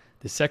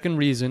 the second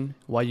reason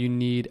why you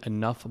need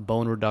enough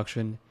bone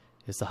reduction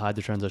is to hide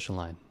the transition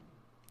line.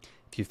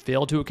 If you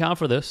fail to account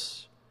for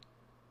this,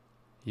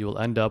 you will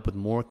end up with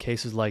more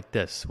cases like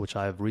this, which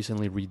I have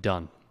recently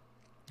redone.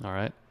 All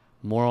right?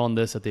 More on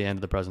this at the end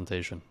of the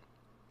presentation.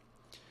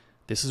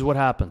 This is what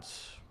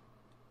happens.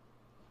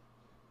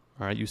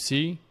 All right, you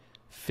see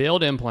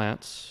failed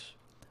implants,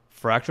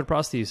 fractured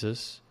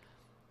prosthesis,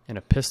 and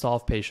a pissed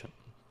off patient.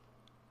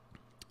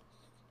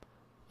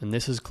 And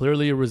this is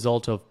clearly a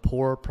result of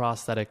poor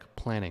prosthetic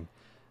planning.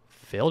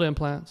 Failed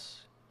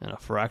implants and a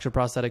fractured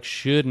prosthetic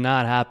should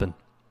not happen.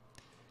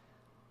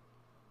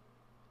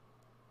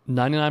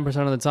 99%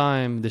 of the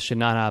time, this should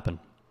not happen.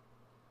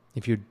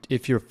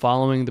 if you're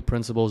following the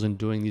principles and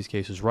doing these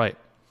cases right.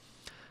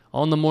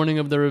 On the morning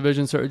of the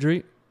revision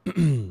surgery,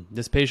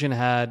 this patient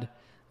had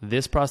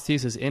this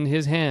prosthesis in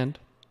his hand,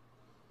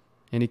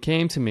 and he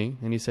came to me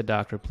and he said,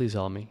 "Doctor, please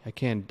help me. I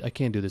can't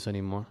do this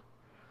anymore.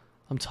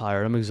 I'm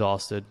tired. I'm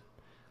exhausted.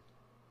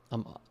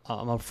 I'm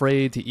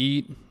afraid to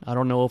eat. I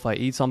don't know if I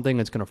eat something,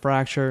 it's going to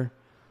fracture.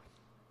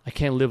 I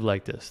can't live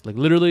like this." Like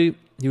literally,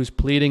 he was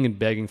pleading and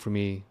begging for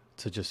me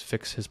to just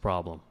fix his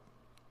problem.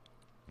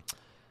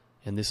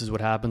 And this is what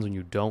happens when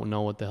you don't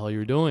know what the hell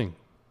you're doing.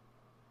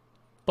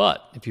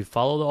 But if you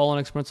follow the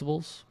AllonX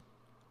principles,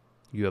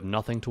 you have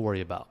nothing to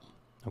worry about.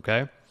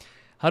 Okay?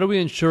 How do we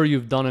ensure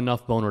you've done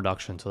enough bone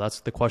reduction? So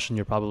that's the question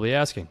you're probably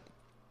asking.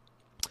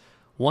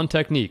 One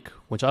technique,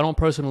 which I don't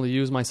personally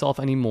use myself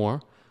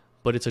anymore,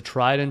 but it's a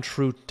tried and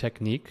true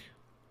technique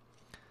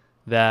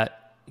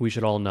that we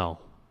should all know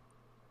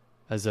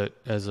as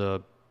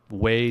a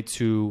way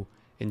to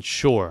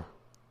ensure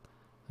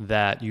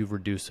that you've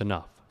reduced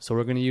enough. So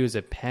we're going to use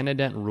a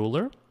Panadent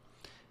ruler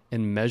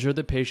and measure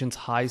the patient's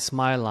high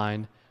smile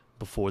line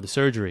before the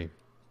surgery.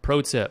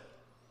 Pro tip: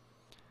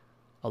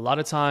 a lot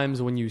of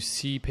times when you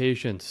see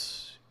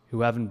patients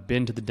who haven't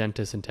been to the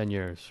dentist in 10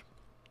 years,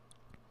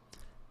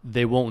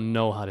 they won't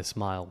know how to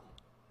smile.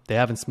 They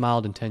haven't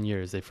smiled in 10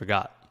 years. They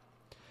forgot.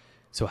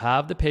 So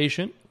have the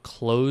patient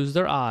close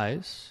their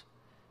eyes.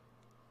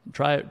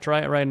 Try it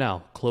right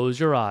now. Close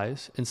your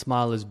eyes and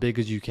smile as big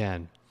as you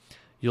can.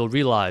 You'll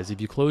realize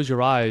if you close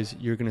your eyes,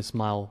 you're going to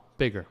smile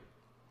bigger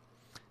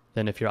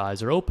than if your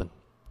eyes are open.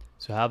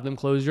 So have them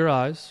close your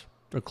eyes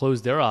or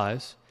close their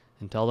eyes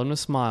and tell them to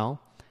smile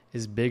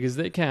as big as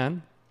they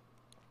can,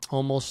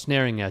 almost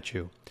snaring at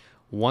you.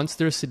 Once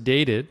they're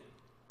sedated,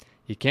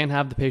 you can't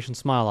have the patient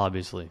smile,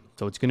 obviously.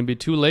 So it's going to be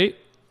too late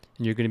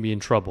and you're going to be in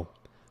trouble.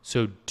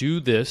 So do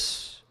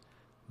this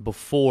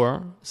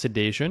before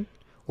sedation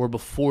or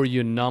before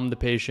you numb the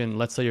patient.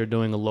 Let's say you're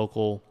doing a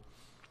local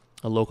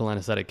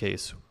anesthetic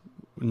case,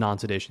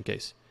 non-sedation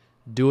case.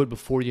 Do it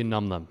before you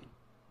numb them,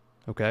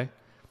 okay?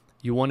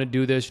 You want to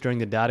do this during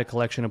the data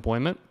collection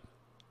appointment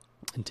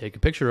and take a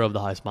picture of the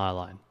high smile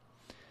line.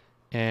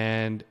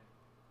 And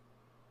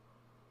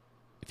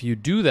if you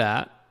do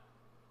that,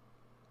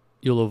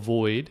 you'll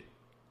avoid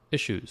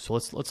issues. So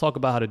let's talk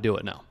about how to do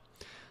it now.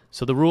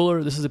 So the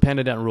ruler, this is a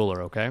Panadent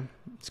ruler, okay?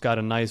 It's got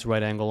a nice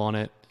right angle on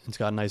it. It's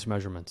got nice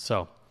measurements.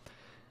 So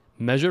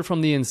measure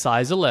from the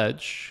incisal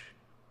edge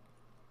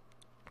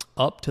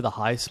up to the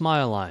high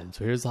smile line.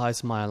 So here's the high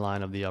smile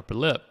line of the upper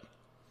lip.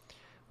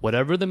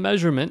 Whatever the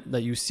measurement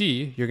that you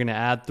see, you're going to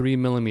add 3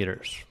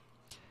 millimeters.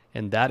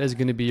 And that is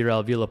going to be your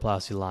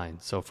alveoloplasty line.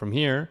 So from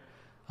here,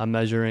 I'm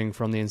measuring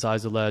from the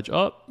incisal edge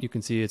up. You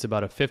can see it's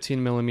about a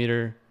 15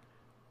 millimeter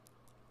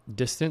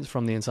distance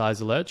from the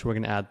incisal edge. We're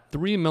going to add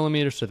 3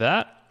 millimeters to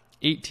that,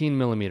 18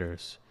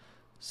 millimeters.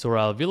 So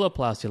our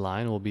alveoloplasty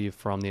line will be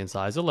from the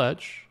incisal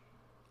edge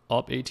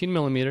up 18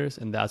 millimeters,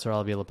 and that's our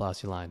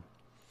alveoloplasty line.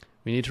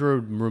 We need to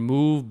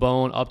remove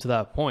bone up to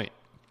that point.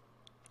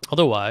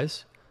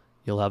 Otherwise,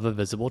 you'll have a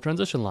visible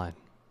transition line.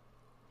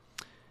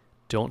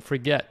 Don't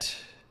forget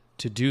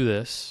to do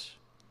this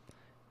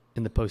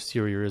in the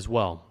posterior as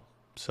well.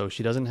 So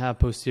she doesn't have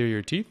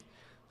posterior teeth,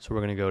 so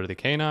we're going to go to the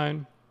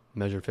canine,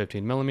 measure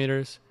 15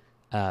 millimeters,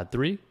 add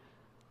 3,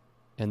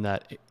 and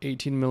that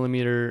 18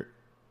 millimeter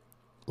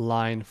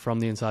line from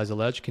the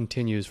incisal edge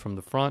continues from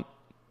the front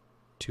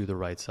to the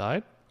right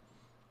side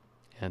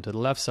and to the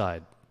left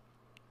side.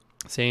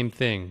 Same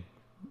thing.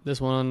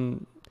 This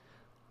one,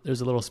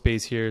 there's a little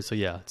space here, so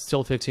yeah, it's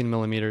still 15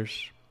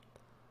 millimeters.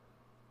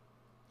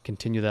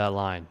 Continue that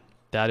line.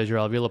 That is your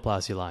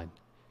alveoloplasty line.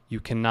 You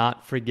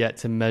cannot forget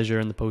to measure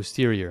in the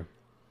posterior,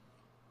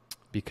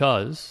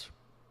 because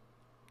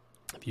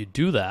if you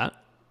do that,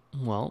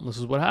 well, this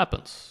is what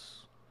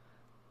happens.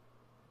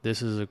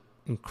 This is an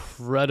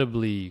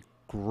incredibly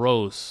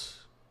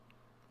gross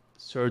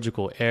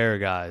surgical error,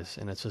 guys,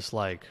 and it's just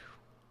like,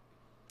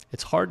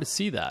 it's hard to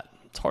see that.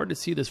 It's hard to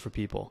see this for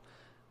people.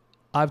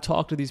 I've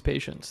talked to these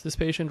patients. This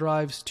patient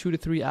drives 2 to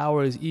 3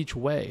 hours each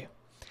way.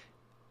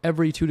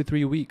 Every 2 to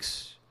 3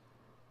 weeks,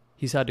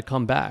 he's had to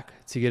come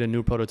back to get a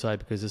new prototype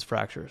because this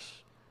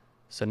fractures.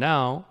 So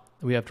now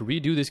we have to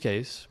redo this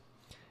case.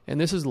 And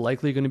this is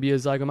likely going to be a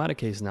zygomatic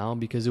case now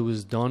because it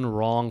was done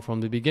wrong from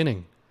the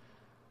beginning.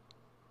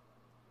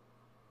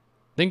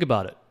 Think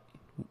about it.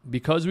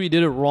 Because we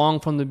did it wrong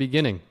from the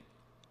beginning,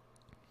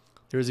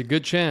 there's a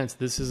good chance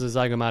this is a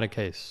zygomatic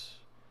case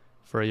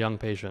for a young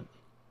patient.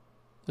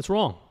 It's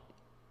wrong.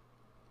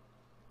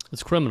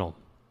 It's criminal.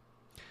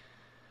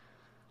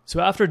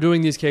 So after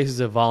doing these cases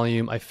at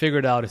volume, I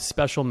figured out a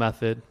special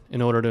method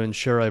in order to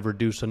ensure I've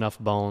reduced enough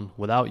bone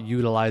without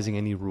utilizing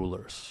any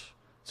rulers.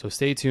 So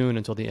stay tuned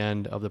until the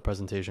end of the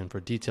presentation for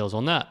details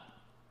on that.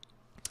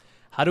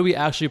 How do we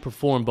actually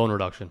perform bone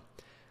reduction?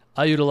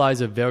 I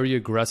utilize a very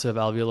aggressive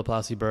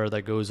alveoloplasty burr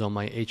that goes on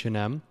my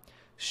H&M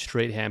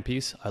straight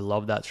handpiece. I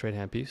love that straight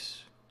handpiece.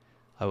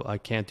 I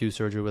can't do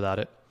surgery without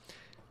it.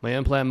 My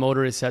implant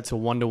motor is set to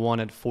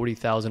 1:1 at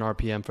 40,000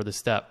 RPM for the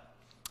step.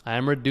 I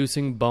am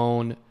reducing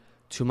bone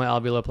to my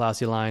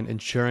alveoloplasty line,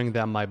 ensuring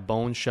that my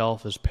bone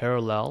shelf is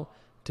parallel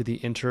to the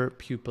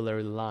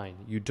interpupillary line.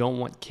 You don't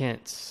want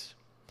cants.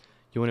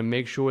 You want to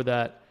make sure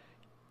that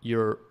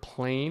your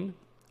plane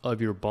of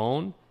your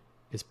bone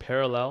is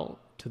parallel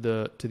to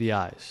the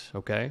eyes,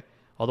 okay?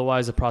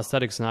 Otherwise, the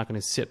prosthetic's not going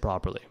to sit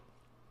properly.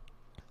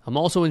 I'm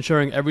also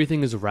ensuring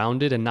everything is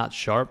rounded and not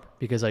sharp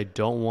because I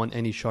don't want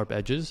any sharp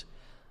edges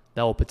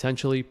that will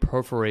potentially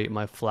perforate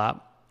my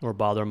flap or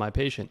bother my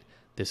patient.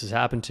 This has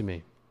happened to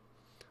me.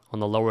 On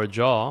the lower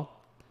jaw,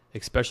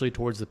 especially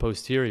towards the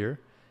posterior,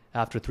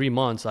 after 3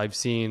 months, I've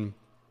seen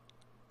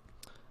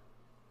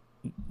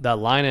that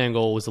line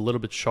angle was a little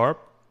bit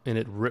sharp and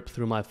it ripped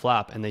through my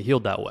flap, and they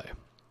healed that way.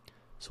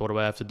 So what do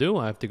I have to do?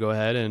 I have to go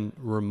ahead and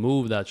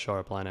remove that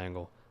sharp line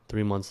angle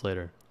 3 months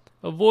later.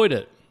 Avoid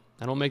it.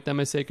 I don't make that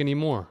mistake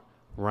anymore.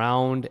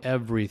 Round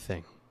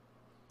everything.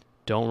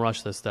 Don't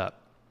rush this step.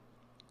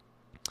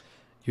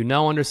 You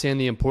now understand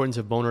the importance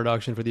of bone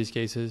reduction for these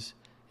cases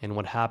and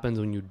what happens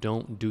when you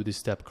don't do this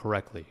step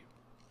correctly.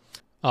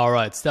 All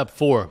right, step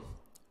 4,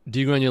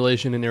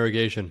 degranulation and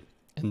irrigation.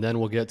 And then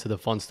we'll get to the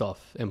fun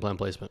stuff, implant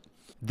placement.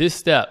 This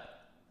step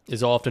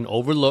is often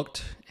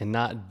overlooked and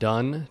not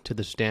done to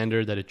the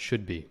standard that it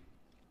should be.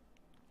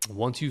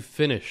 Once you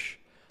finish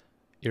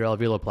your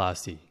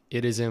alveoloplasty,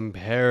 it is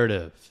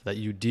imperative that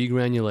you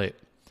degranulate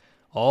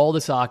all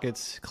the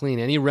sockets, clean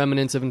any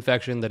remnants of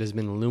infection that has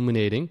been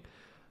illuminating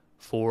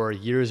for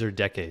years or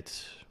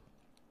decades.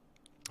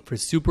 For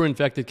super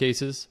infected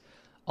cases,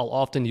 I'll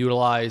often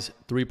utilize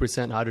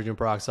 3% hydrogen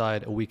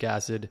peroxide, a weak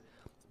acid,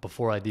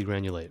 before I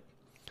degranulate.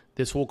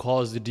 This will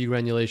cause the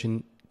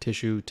degranulation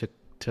tissue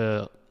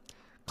to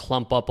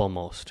clump up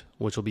almost,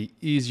 which will be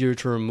easier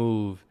to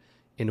remove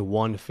in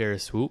one fair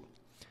swoop,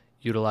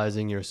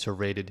 utilizing your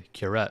serrated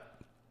curette.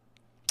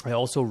 I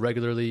also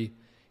regularly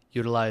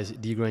utilize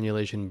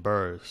degranulation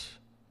burrs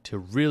to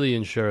really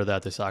ensure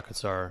that the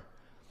sockets are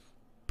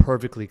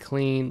perfectly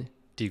clean,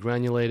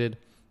 degranulated,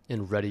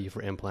 and ready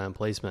for implant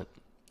placement.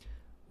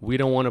 We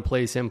don't want to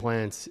place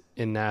implants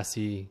in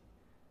nasty,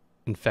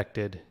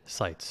 infected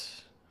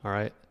sites, all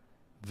right?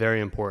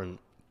 Very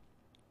important.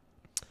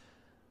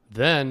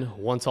 Then,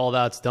 once all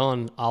that's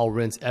done, I'll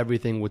rinse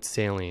everything with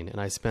saline,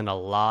 and I spend a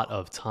lot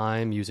of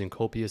time using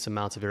copious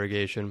amounts of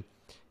irrigation,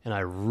 and I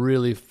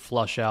really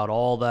flush out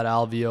all that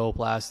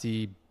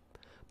alveoplasty,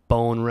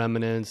 bone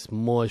remnants,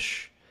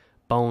 mush,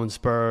 bone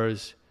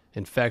spurs,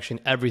 infection,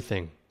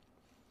 everything.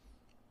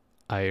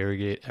 I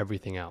irrigate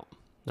everything out,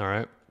 all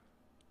right?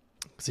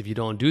 Because if you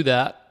don't do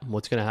that,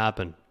 what's going to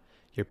happen?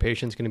 Your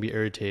patient's going to be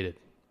irritated,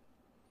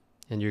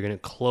 and you're going to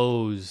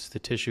close the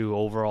tissue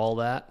over all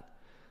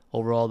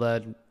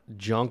that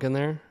junk in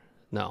there.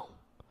 No.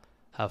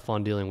 Have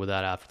fun dealing with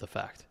that after the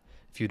fact.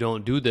 If you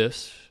don't do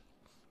this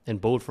and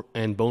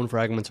bone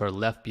fragments are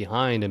left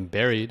behind and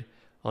buried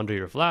under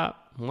your flap,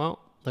 well,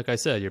 like I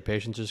said, your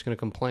patient's just going to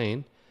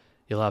complain.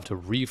 You'll have to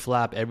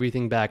reflap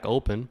everything back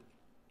open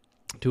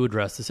to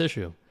address this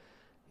issue.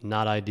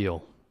 Not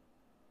ideal.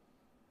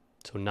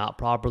 So not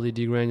properly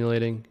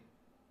degranulating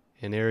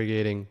and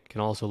irrigating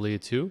can also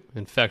lead to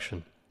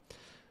infection.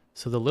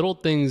 So the little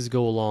things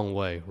go a long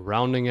way.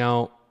 Rounding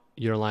out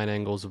your line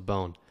angles of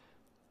bone.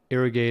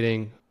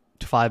 Irrigating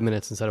to 5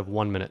 minutes instead of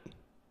 1 minute.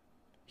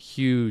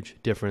 Huge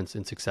difference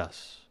in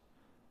success,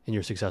 in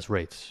your success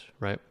rates,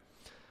 right?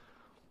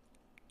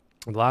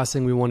 The last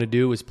thing we want to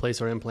do is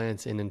place our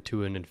implants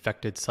into an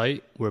infected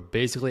site. We're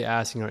basically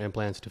asking our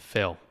implants to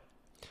fail.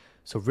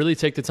 So really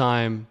take the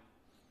time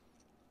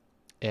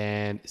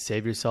and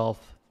save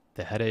yourself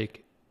the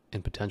headache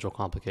and potential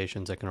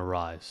complications that can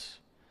arise,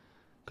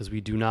 because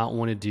we do not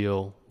want to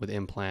deal with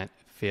implant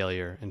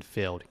failure and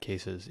failed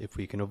cases if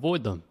we can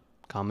avoid them.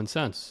 Common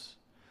sense.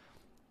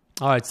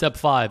 All right, step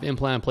 5,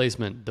 implant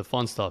placement, the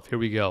fun stuff. Here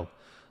we go.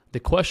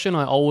 The question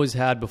I always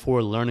had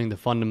before learning the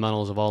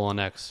fundamentals of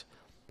AllonX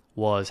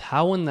was,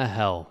 how in the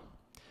hell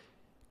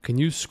can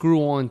you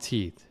screw on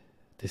teeth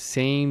the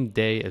same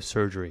day as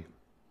surgery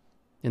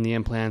and the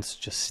implants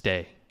just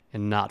stay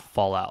and not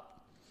fall out?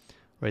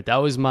 Right? That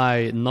was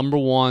my number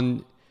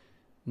one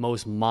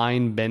most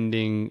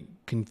mind-bending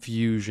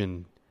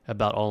confusion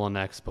about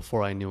AllonX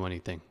before I knew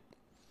anything.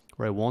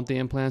 Right? Won't the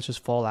implants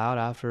just fall out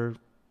after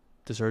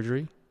the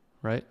surgery?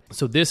 Right?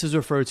 So this is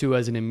referred to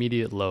as an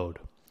immediate load.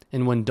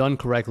 And when done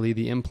correctly,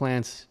 the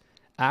implants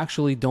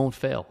actually don't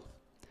fail,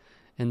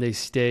 and they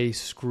stay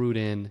screwed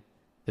in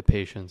the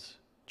patient's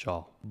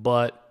jaw.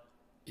 But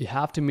you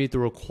have to meet the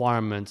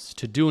requirements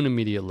to do an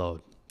immediate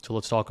load. So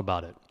let's talk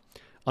about it.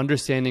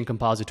 Understanding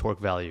composite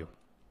torque value.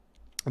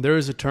 There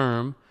is a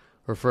term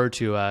referred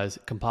to as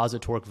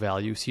composite torque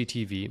value,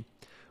 CTV,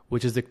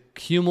 which is the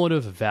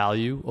cumulative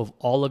value of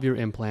all of your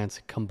implants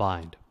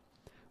combined.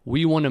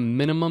 We want a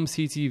minimum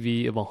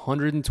CTV of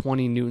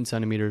 120 Newton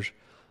centimeters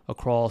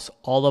across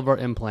all of our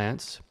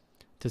implants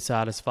to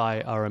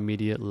satisfy our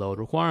immediate load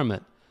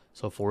requirement.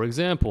 So for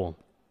example,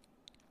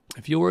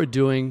 if you were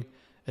doing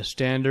a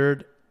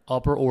standard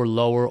upper or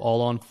lower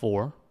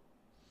all-on-4,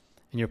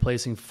 and you're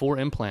placing 4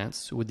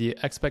 implants with the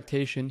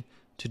expectation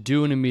to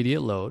do an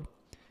immediate load,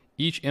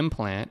 each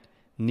implant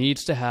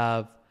needs to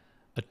have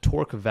a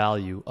torque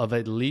value of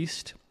at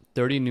least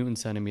 30 Newton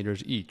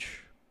centimeters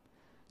each.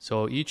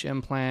 So each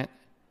implant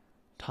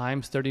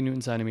times 30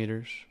 Newton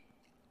centimeters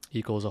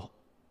equals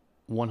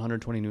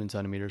 120 Newton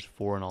centimeters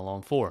for an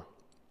Allon 4.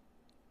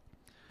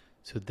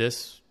 So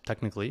this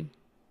technically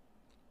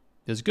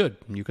is good.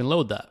 You can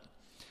load that.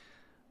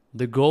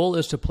 The goal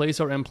is to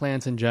place our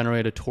implants and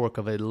generate a torque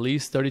of at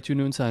least 32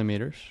 Newton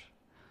centimeters.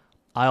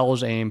 I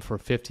always aim for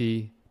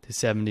 50 to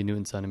 70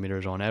 Newton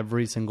centimeters on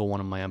every single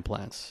one of my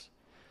implants.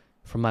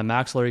 For my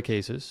maxillary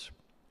cases,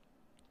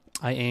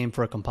 I aim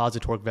for a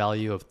composite torque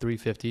value of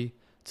 350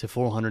 to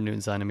 400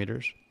 Newton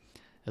centimeters,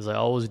 as I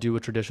always do a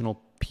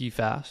traditional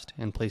PFAST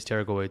and place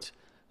pterygoids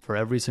for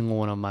every single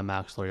one of my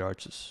maxillary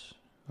arches.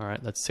 All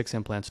right, that's 6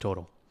 implants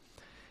total.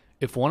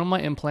 If one of my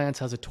implants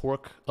has a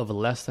torque of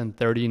less than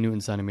 30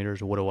 Newton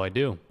centimeters, what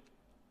do?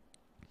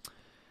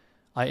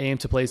 I aim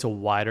to place a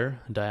wider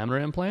diameter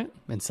implant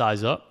and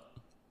size up.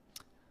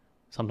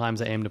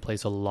 Sometimes I aim to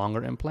place a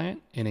longer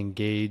implant and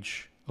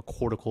engage a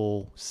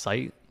cortical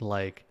site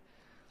like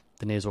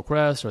the nasal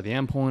crest or the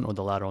endpoint or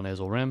the lateral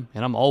nasal rim.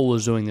 And I'm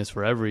always doing this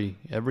for every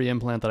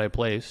implant that I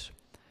place.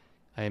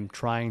 I am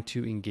trying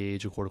to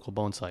engage a cortical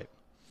bone site.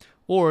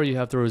 Or you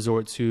have to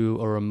resort to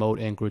a remote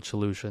anchorage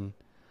solution.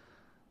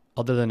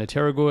 Other than a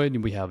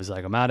pterygoid, we have a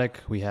zygomatic,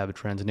 we have a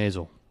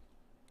transnasal.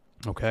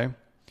 Okay?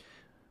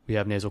 We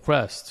have nasal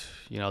crest.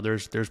 You know,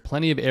 there's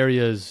plenty of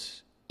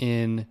areas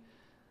in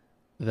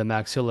the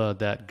maxilla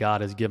that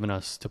God has given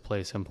us to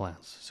place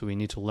implants. So we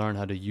need to learn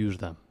how to use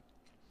them.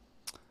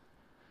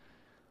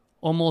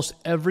 Almost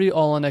every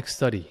AllonX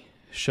study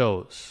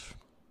shows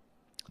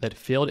that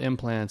failed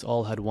implants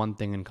all had one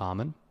thing in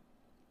common: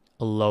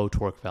 a low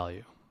torque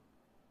value.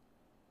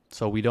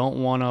 So we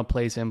don't want to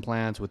place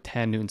implants with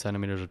 10 Newton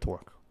centimeters of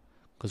torque,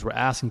 because we're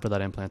asking for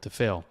that implant to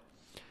fail.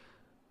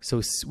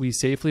 So we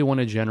safely want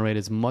to generate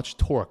as much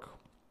torque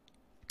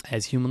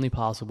as humanly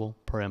possible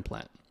per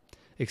implant,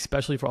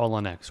 especially for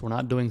AllonX. We're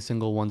not doing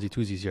single onesie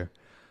twosies here.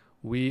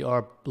 We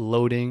are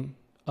loading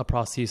a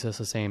prosthesis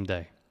the same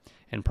day.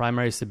 And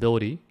primary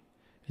stability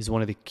is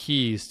one of the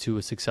keys to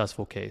a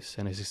successful case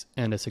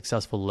and a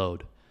successful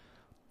load.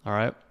 All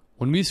right?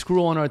 When we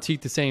screw on our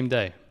teeth the same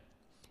day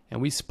and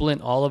we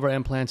splint all of our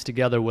implants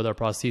together with our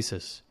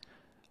prosthesis,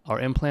 our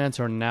implants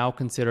are now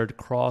considered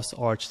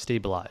cross-arch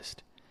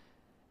stabilized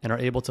and are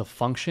able to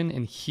function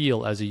and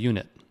heal as a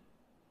unit.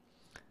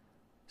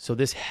 So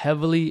this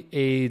heavily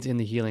aids in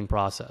the healing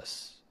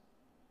process.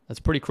 That's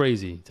pretty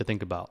crazy to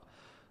think about.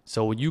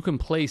 So when you can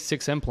place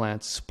 6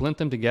 implants, splint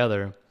them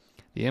together,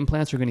 the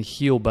implants are going to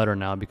heal better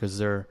now because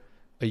they're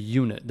a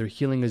unit. They're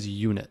healing as a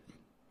unit.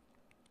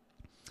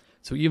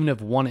 So even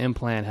if one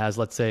implant has,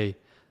 let's say,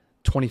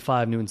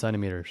 25 Newton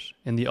centimeters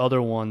and the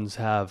other ones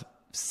have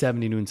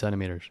 70 Newton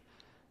centimeters,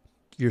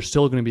 you're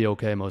still going to be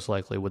okay most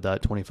likely with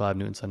that 25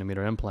 Newton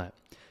centimeter implant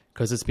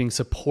because it's being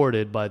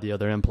supported by the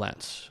other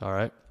implants. All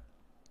right.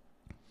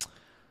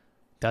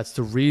 That's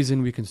the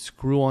reason we can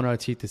screw on our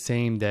teeth the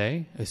same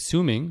day,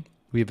 assuming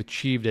we've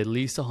achieved at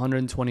least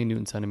 120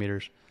 Newton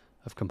centimeters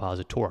of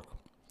composite torque.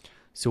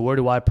 So where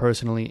do I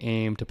personally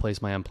aim to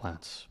place my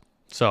implants?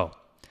 So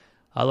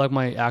I like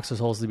my access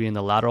holes to be in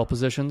the lateral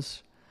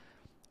positions,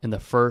 in the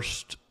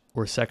first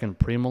or second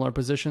premolar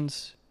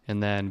positions,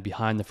 and then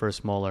behind the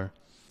first molar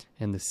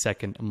in the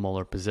second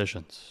molar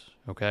positions.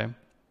 Okay?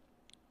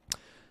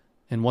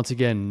 And once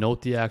again,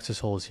 note the access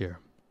holes here.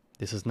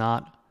 This is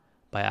not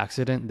by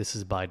accident, this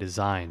is by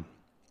design.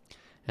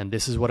 And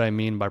this is what I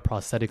mean by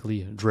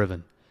prosthetically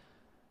driven.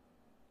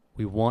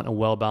 We want a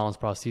well-balanced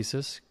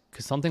prosthesis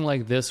because something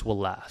like this will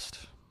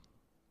last.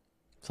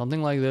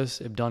 Something like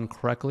this, if done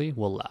correctly,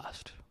 will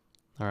last.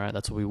 All right,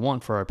 that's what we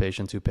want for our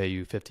patients who pay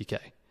you $50K.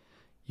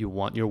 You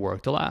want your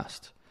work to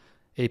last.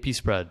 AP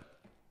spread.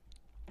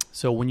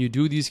 So when you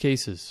do these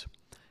cases,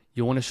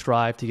 you want to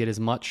strive to get as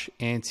much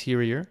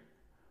anterior,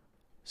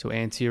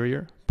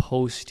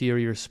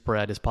 posterior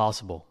spread as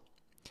possible.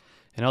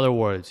 In other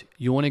words,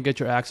 you want to get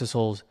your access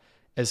holes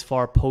as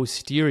far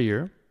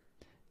posterior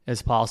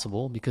as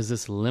possible because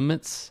this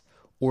limits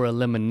or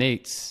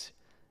eliminates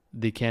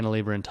the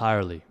cantilever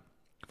entirely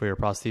for your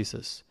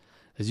prosthesis.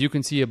 As you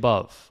can see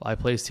above, I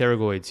place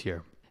pterygoids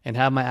here and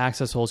have my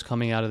access holes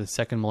coming out of the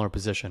second molar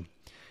position.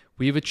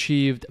 We've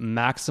achieved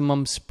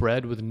maximum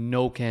spread with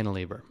no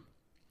cantilever.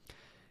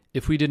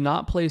 If we did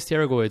not place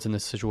pterygoids in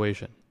this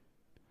situation,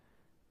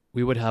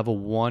 we would have a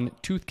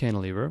one-tooth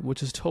cantilever,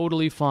 which is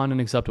totally fine and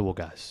acceptable,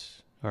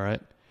 guys. All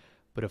right?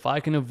 But if I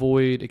can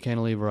avoid a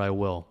cantilever, I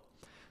will.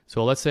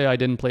 So let's say I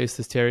didn't place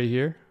this teri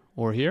here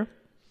or here,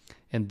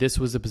 and this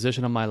was the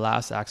position of my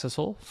last access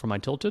hole for my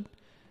tilted,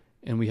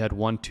 and we had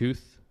one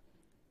tooth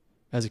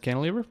as a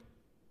cantilever.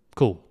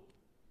 Cool.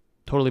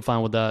 Totally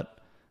fine with that.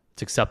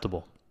 It's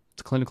acceptable.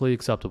 It's clinically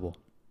acceptable.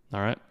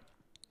 All right?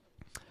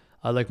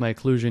 I like my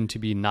occlusion to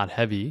be not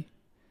heavy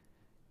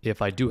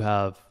if I do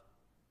have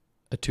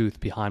a tooth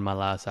behind my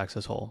last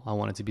access hole. I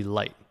want it to be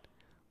light.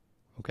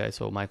 Okay,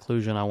 so my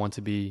occlusion I want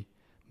to be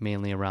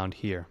mainly around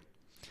here.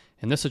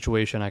 In this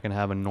situation, I can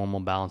have a normal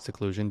balanced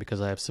occlusion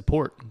because I have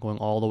support going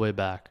all the way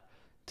back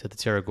to the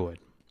pterygoid.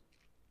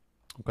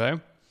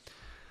 Okay?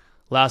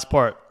 Last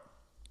part,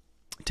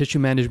 tissue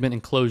management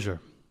and closure.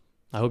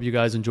 I hope you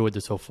guys enjoyed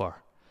this so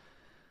far.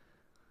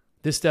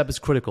 This step is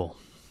critical.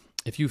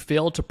 If you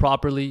fail to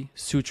properly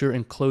suture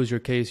and close your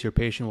case, your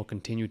patient will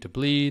continue to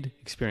bleed,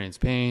 experience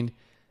pain,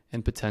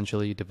 and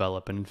potentially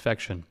develop an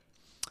infection.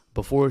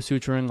 Before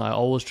suturing, I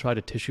always try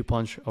to tissue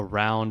punch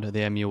around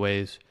the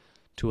MUAs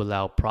to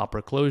allow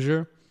proper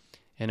closure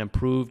and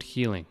improved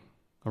healing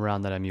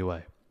around that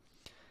MUA.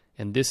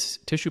 And this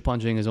tissue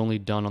punching is only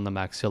done on the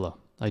maxilla.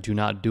 I do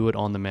not do it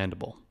on the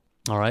mandible.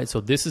 All right,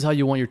 so this is how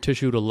you want your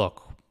tissue to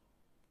look.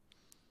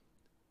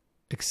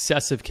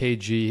 Excessive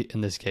kg in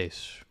this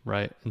case,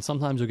 right? And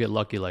sometimes you'll get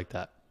lucky like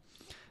that.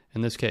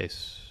 In this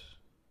case,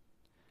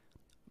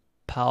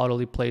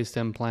 palatably placed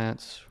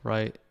implants,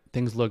 right?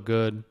 Things look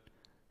good.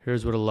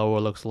 Here's what a lower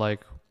looks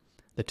like.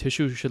 The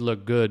tissue should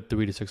look good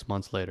 3 to 6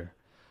 months later.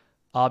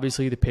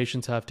 Obviously, the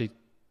patients have to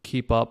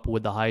keep up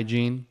with the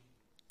hygiene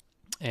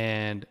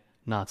and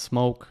not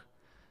smoke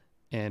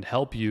and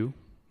help you,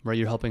 right?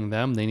 You're helping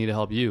them. They need to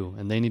help you,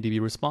 and they need to be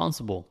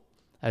responsible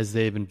as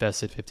they've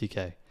invested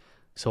 $50K.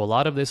 So a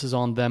lot of this is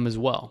on them as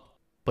well,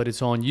 but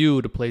it's on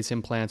you to place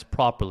implants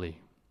properly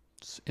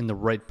in the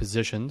right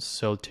positions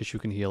so tissue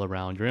can heal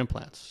around your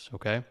implants,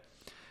 okay?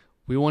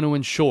 We want to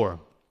ensure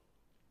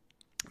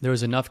there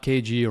is enough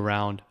kg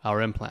around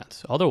our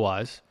implants.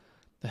 Otherwise,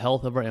 the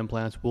health of our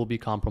implants will be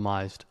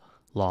compromised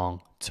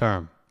long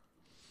term.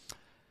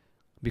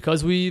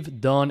 Because we've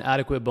done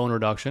adequate bone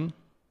reduction,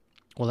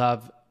 we'll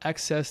have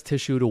excess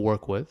tissue to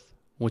work with,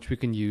 which we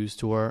can use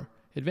to our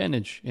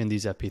advantage in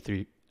these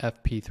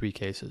FP3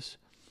 cases.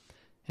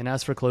 And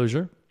as for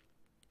closure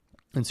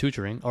and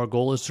suturing, our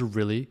goal is to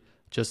really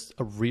just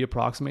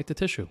reapproximate the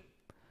tissue.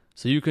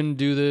 So you can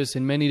do this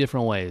in many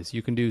different ways.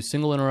 You can do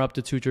single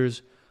interrupted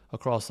sutures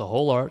across the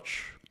whole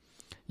arch.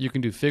 You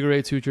can do figure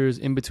 8 sutures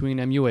in between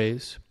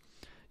MUAs.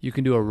 You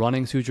can do a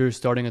running suture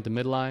starting at the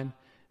midline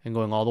and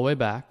going all the way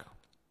back.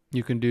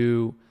 You can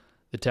do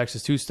the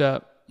Texas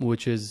two-step,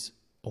 which is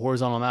a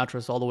horizontal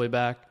mattress all the way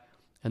back,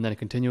 and then a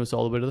continuous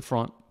all the way to the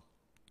front.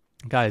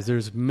 Guys,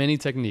 there's many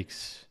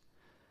techniques.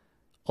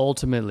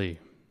 Ultimately,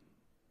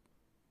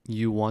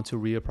 you want to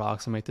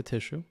reapproximate the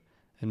tissue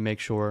and make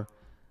sure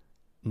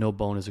no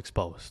bone is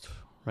exposed,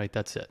 right?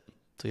 That's it.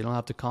 So you don't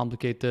have to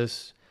complicate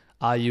this.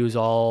 I use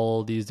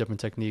all these different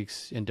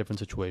techniques in different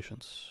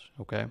situations,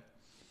 okay?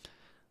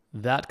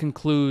 That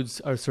concludes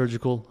our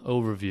surgical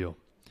overview.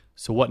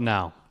 So what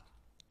now?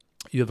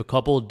 You have a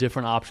couple of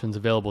different options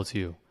available to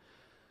you.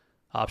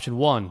 Option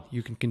 1,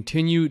 you can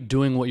continue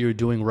doing what you're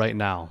doing right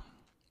now,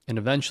 and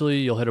eventually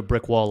you'll hit a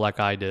brick wall like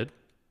I did.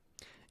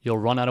 You'll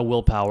run out of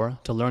willpower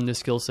to learn this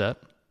skill set.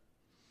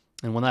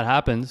 And when that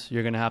happens,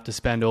 you're going to have to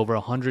spend over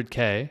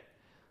 $100K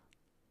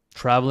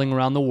traveling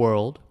around the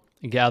world,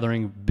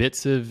 gathering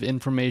bits of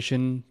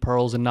information,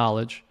 pearls, and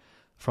knowledge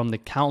from the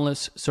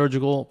countless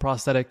surgical,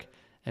 prosthetic,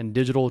 and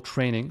digital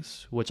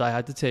trainings, which I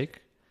had to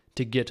take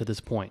to get to this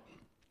point.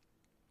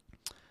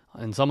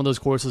 And some of those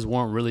courses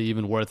weren't really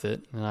even worth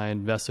it, and I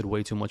invested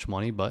way too much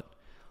money, but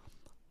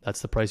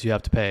that's the price you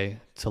have to pay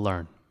to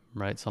learn,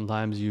 right?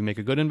 Sometimes you make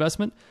a good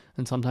investment,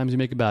 and sometimes you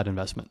make a bad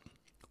investment.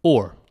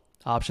 Or,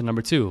 option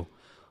number 2,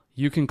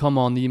 you can come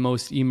on the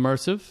most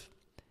immersive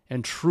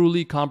and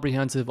truly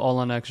comprehensive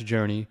AllonX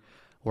journey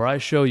where I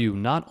show you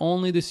not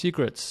only the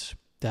secrets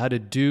to how to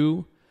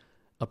do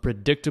a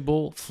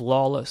predictable,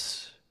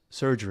 flawless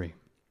surgery,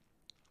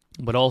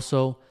 but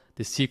also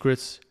the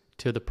secrets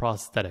to the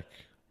prosthetic,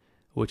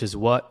 which is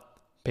what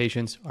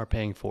patients are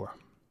paying for.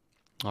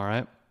 All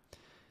right?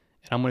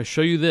 And I'm going to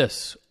show you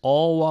this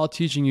all while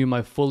teaching you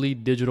my fully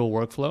digital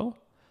workflow,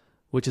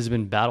 which has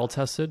been battle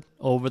tested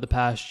over the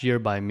past year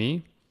by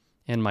me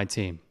and my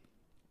team.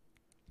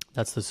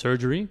 That's the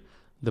surgery,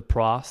 the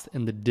prost,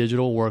 and the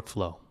digital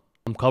workflow.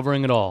 I'm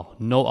covering it all.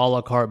 No a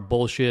la carte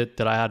bullshit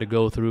that I had to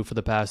go through for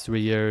the past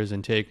 3 years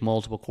and take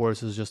multiple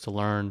courses just to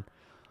learn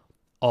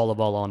all of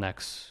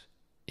AllonX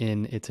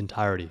in its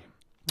entirety.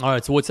 All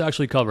right, so what's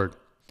actually covered?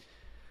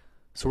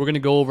 So we're going to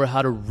go over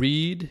how to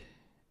read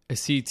a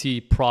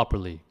CT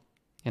properly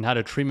and how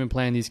to treatment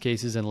plan these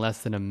cases in less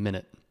than a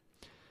minute.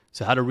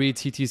 So how to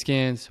read CT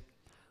scans,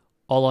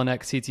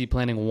 AllonX CT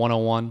Planning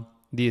 101,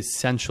 the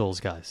essentials,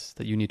 guys,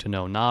 that you need to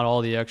know. Not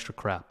all the extra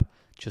crap,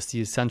 just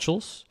the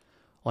essentials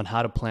on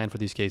how to plan for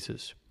these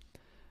cases.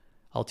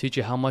 I'll teach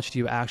you how much do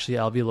you actually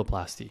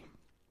alveoloplasty,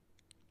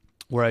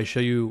 where I show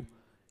you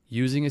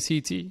using a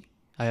CT.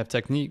 I have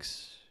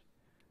techniques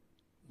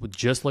with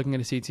just looking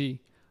at a CT,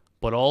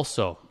 but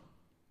also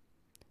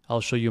I'll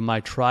show you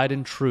my tried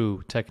and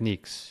true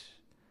techniques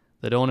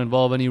that don't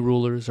involve any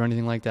rulers or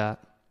anything like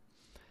that,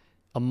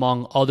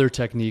 among other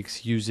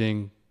techniques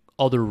using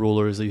other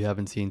rulers that you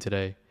haven't seen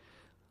today.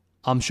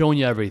 I'm showing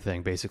you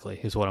everything, basically,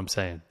 is what I'm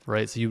saying,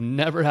 right? So you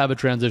never have a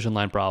transition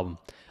line problem.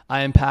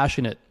 I am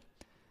passionate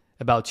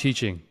about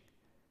teaching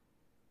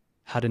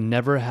how to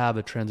never have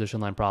a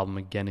transition line problem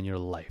again in your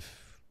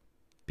life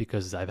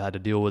because I've had to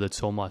deal with it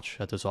so much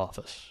at this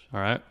office, all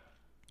right?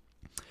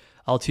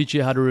 I'll teach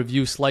you how to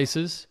review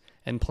slices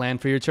and plan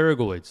for your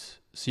pterygoids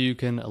so you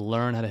can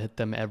learn how to hit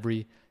them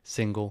every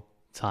single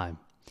time.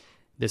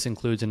 This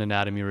includes an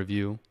anatomy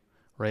review,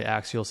 right?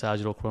 Axial,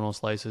 sagittal, coronal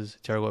slices,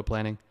 pterygoid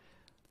planning.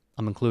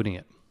 I'm including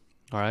it,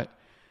 all right?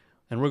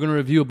 And we're going to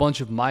review a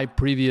bunch of my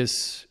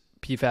previous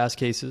PFAS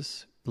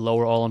cases,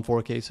 lower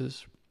All-on-4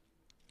 cases,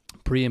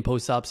 pre and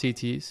post-op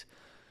CTs,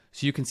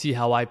 so you can see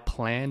how I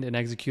planned and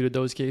executed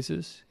those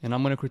cases. And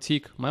I'm going to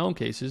critique my own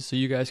cases so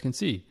you guys can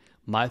see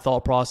my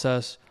thought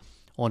process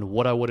on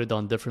what I would have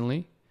done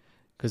differently.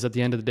 Because at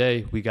the end of the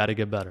day, we got to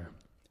get better.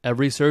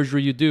 Every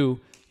surgery you do,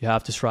 you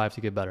have to strive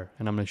to get better.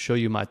 And I'm going to show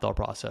you my thought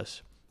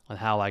process on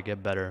how I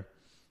get better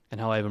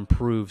and how I've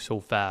improved so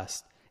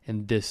fast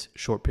in this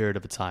short period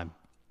of a time.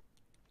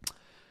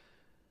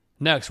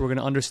 Next, we're going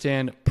to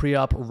understand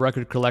pre-op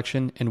record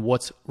collection and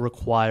what's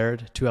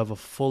required to have a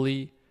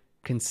fully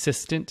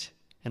consistent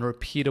and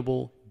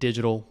repeatable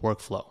digital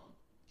workflow.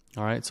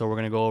 All right, so we're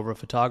going to go over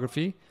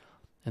photography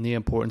and the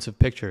importance of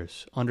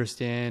pictures.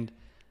 Understand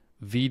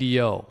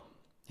VDO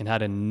and how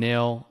to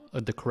nail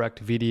the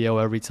correct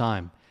VDO every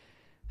time.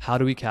 How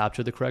do we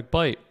capture the correct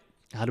bite?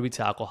 How do we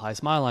tackle high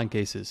smile line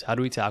cases? How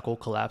do we tackle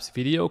collapsed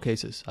VDO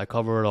cases? I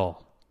cover it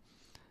all.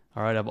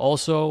 All right, I've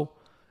also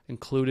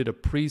included a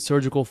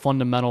pre-surgical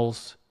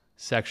fundamentals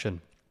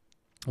section,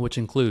 which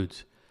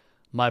includes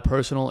my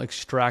personal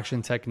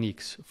extraction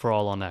techniques for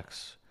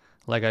AllonX.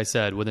 Like I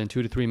said, within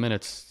 2 to 3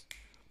 minutes,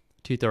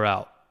 teeth are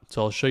out.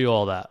 So I'll show you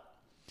all that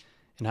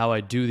and how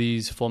I do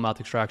these full mouth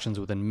extractions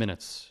within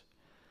minutes.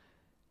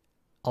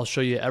 I'll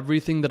show you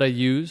everything that I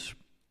use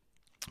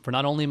for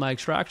not only my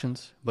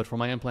extractions, but for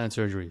my implant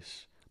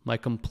surgeries, my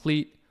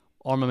complete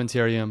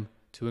armamentarium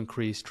to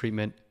increase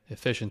treatment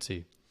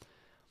efficiency.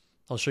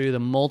 I'll show you the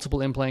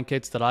multiple implant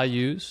kits that I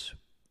use,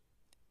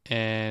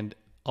 and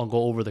I'll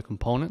go over the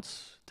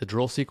components, the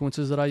drill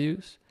sequences that I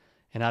use,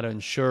 and how to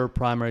ensure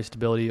primary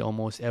stability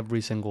almost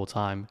every single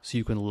time so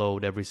you can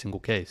load every single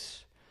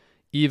case,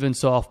 even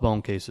soft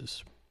bone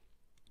cases.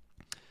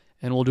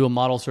 And we'll do a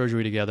model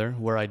surgery together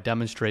where I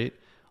demonstrate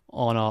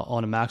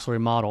on a maxillary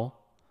model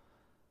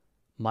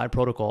my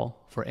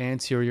protocol for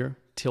anterior,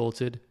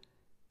 tilted,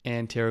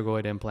 and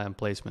pterygoid implant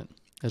placement,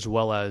 as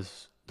well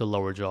as the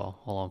lower jaw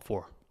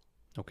All-on-4.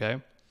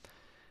 Okay?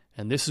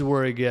 And this is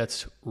where it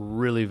gets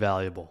really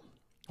valuable.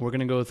 We're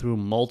going to go through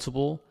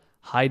multiple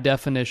high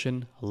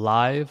definition,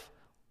 live,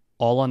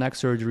 AllonX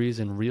surgeries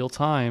in real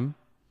time,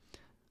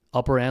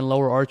 upper and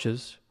lower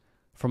arches,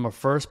 from a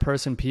first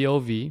person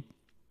POV,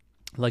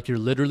 like you're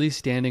literally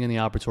standing in the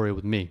operatory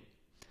with me.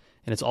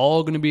 And it's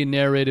all going to be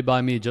narrated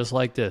by me just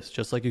like this,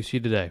 just like you see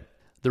today.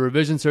 The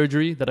revision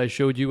surgery that I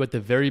showed you at the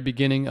very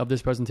beginning of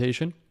this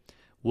presentation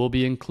will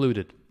be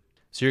included.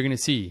 So you're going to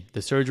see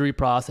the surgery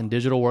process and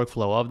digital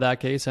workflow of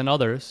that case and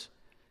others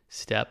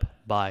step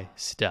by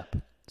step.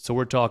 So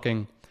we're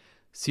talking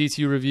CT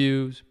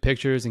reviews,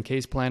 pictures and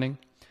case planning,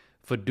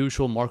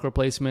 fiducial marker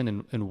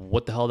placement and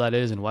what the hell that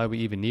is and why we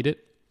even need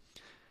it,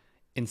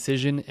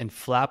 incision and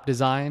flap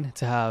design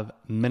to have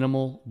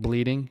minimal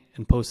bleeding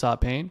and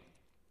post-op pain,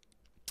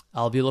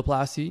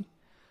 alveoloplasty,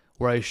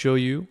 where I show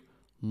you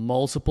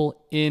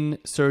multiple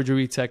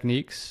in-surgery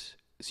techniques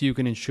so you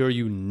can ensure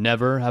you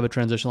never have a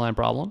transition line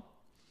problem,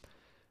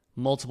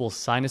 multiple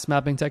sinus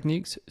mapping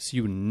techniques so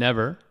you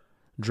never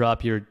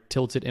drop your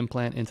tilted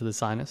implant into the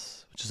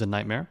sinus, which is a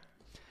nightmare,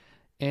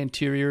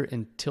 anterior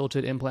and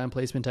tilted implant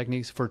placement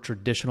techniques for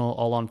traditional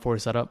all-on-4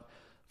 setup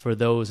for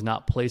those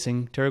not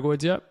placing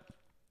pterygoids yet.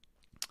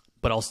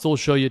 But I'll still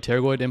show you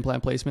pterygoid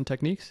implant placement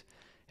techniques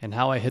and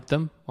how I hit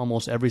them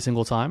almost every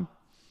single time.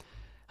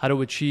 How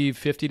to achieve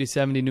 50 to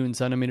 70 Newton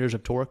centimeters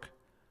of torque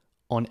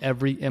on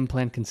every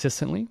implant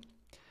consistently.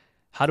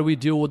 How do we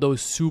deal with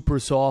those super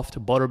soft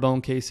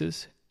butterbone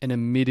cases and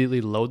immediately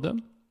load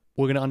them?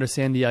 We're going to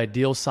understand the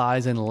ideal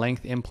size and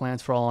length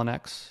implants for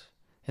AllonX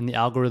and the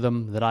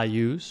algorithm that I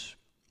use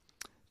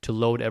to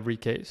load every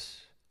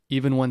case.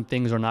 Even when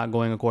things are not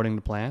going according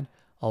to plan,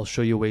 I'll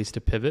show you ways to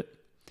pivot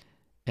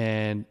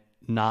and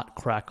not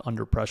crack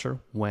under pressure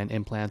when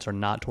implants are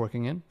not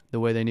torquing in the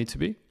way they need to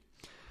be.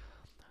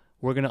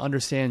 We're going to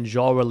understand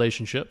jaw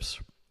relationships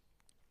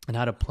and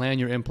how to plan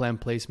your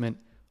implant placement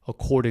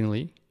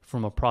accordingly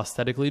from a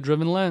prosthetically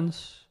driven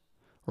lens,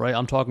 right?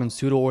 I'm talking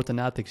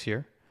pseudo-orthognathics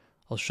here.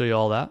 I'll show you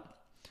all that.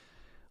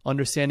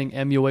 Understanding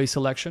MUA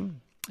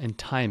selection and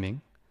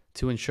timing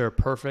to ensure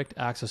perfect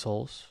access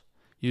holes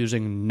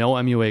using no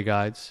MUA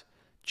guides,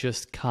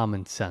 just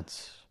common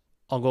sense.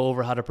 I'll go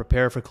over how to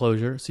prepare for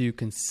closure so you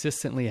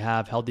consistently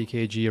have healthy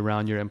KG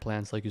around your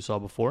implants like you saw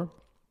before,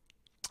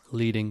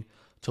 leading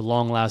to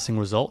long-lasting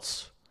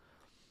results.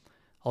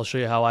 I'll show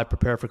you how I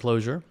prepare for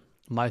closure,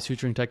 my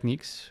suturing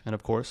techniques, and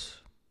of course,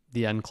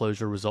 the end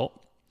closure result.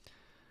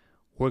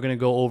 We're going to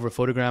go over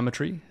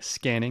photogrammetry,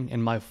 scanning,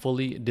 and my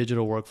fully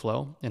digital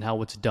workflow and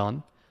how it's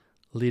done,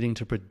 leading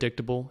to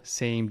predictable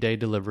same-day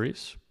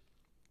deliveries.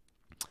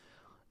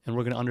 And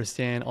we're going to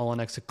understand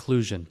AllonX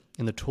occlusion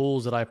and the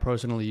tools that I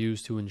personally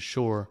use to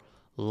ensure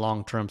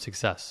long-term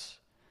success.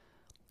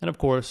 And of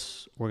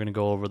course, we're going to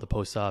go over the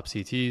post-op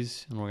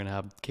CTs and we're going to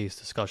have case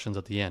discussions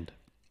at the end.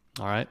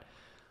 All right?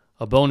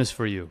 A bonus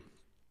for you,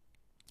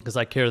 because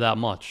I care that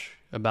much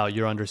about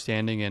your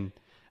understanding and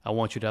I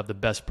want you to have the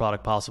best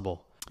product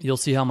possible. You'll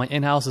see how my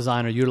in-house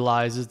designer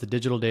utilizes the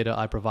digital data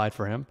I provide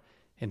for him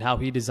and how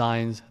he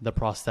designs the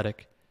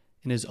prosthetic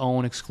in his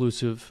own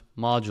exclusive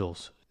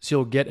modules. So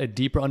you'll get a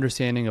deeper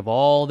understanding of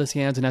all the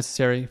scans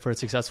necessary for a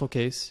successful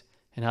case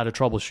and how to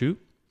troubleshoot.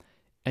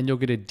 And you'll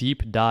get a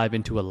deep dive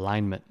into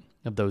alignment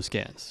of those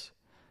scans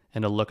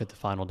and a look at the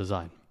final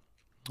design.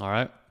 All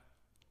right.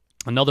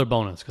 Another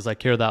bonus, because I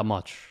care that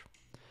much.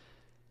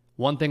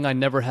 One thing I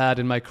never had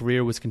in my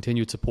career was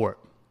continued support.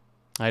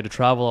 I had to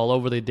travel all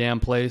over the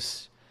damn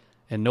place,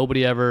 and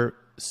nobody ever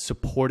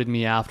supported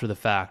me after the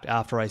fact,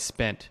 after I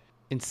spent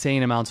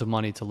insane amounts of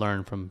money to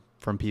learn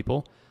from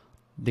people.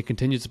 The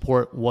continued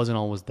support wasn't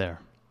always there.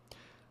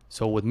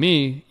 So with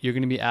me, you're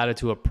going to be added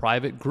to a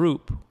private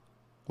group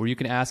where you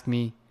can ask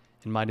me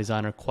and my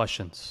designer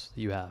questions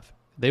that you have.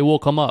 They will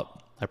come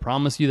up. I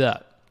promise you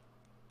that.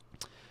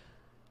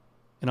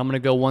 And I'm going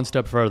to go one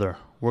step further.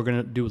 We're going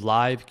to do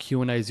live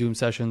Q&A Zoom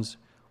sessions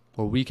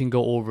where we can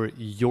go over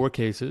your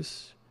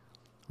cases,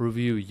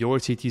 review your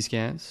CT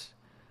scans,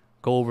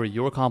 go over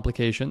your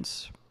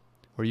complications,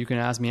 where you can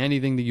ask me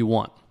anything that you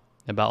want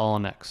about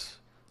AllonX.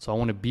 So I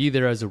want to be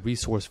there as a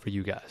resource for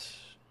you guys,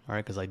 all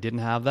right? Because I didn't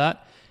have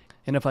that.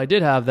 And if I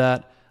did have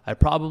that, I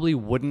probably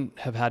wouldn't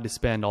have had to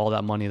spend all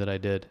that money that I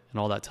did and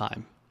all that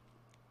time.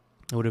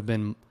 It would have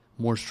been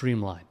more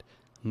streamlined.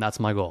 And that's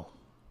my goal,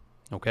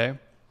 okay?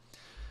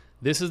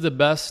 This is the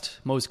best,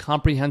 most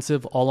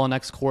comprehensive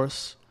AllonX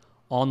course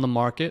on the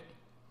market,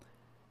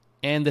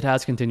 and it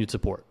has continued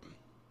support.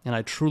 And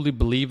I truly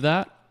believe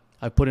that.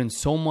 I put in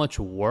so much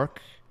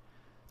work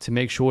to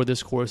make sure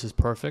this course is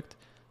perfect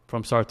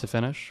from start to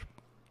finish.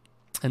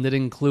 And it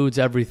includes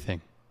everything.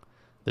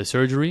 The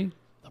surgery,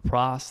 the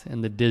pros,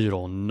 and the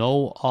digital.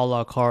 No a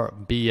la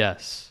carte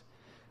BS,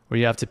 where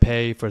you have to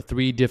pay for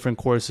 3 different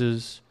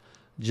courses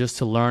just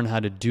to learn how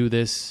to do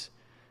this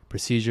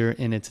procedure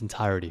in its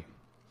entirety.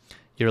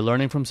 You're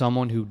learning from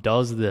someone who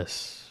does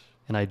this,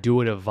 and I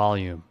do it at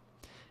volume.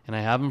 And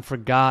I haven't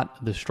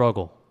forgot the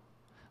struggle.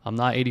 I'm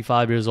not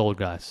 85 years old,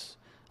 guys.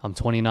 I'm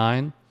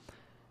 29,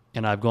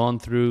 and I've gone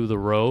through the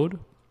road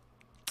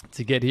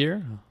to get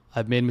here.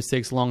 I've made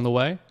mistakes along the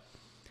way,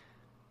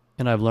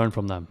 and I've learned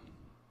from them.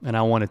 And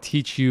I want to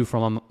teach you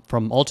from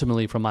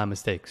ultimately from my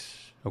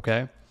mistakes,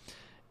 okay?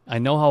 I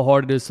know how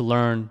hard it is to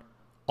learn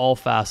all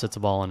facets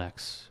of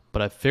AllonX,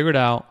 but I've figured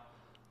out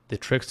the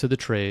tricks to the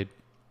trade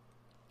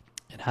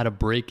and how to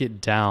break it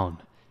down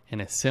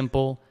in a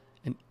simple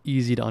and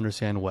easy to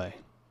understand way.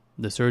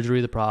 The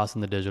surgery, the pros,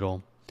 and the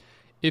digital.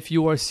 If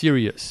you are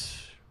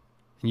serious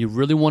and you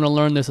really want to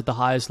learn this at the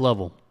highest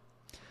level,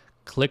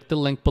 click the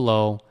link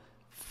below,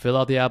 fill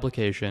out the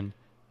application,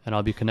 and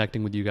I'll be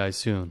connecting with you guys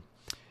soon.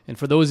 And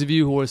for those of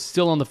you who are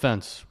still on the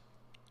fence,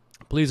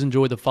 please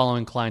enjoy the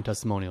following client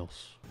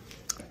testimonials.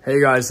 Hey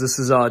guys, this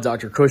is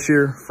Dr. Kush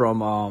here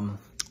from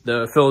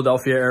the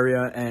Philadelphia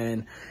area,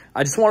 and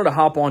I just wanted to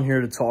hop on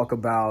here to talk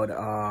about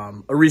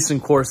a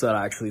recent course that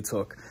I actually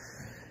took.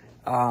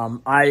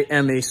 I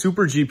am a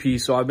super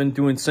GP, so I've been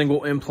doing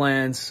single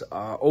implants,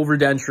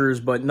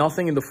 overdentures, but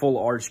nothing in the full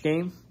arch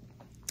game.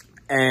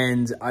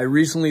 And I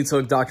recently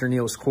took Dr.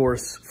 Neal's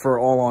course for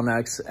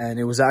AllonX, and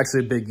it was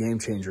actually a big game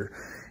changer.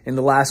 In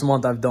the last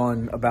month, I've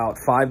done about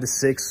 5 to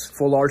 6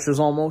 full arches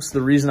almost.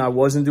 The reason I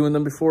wasn't doing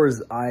them before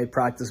is I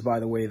practice by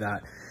the way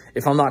that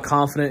if I'm not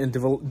confident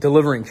in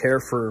delivering care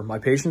for my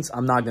patients,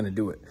 I'm not going to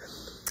do it.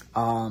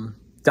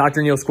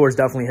 Dr. Neal's course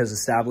definitely has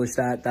established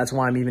that. That's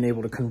why I'm even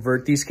able to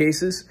convert these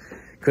cases,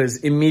 because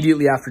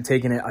immediately after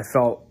taking it, I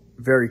felt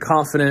very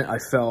confident. I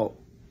felt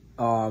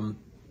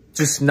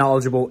just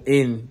knowledgeable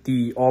in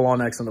the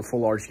AllonX and the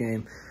full arch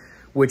game,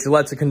 which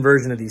led to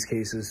conversion of these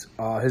cases.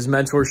 His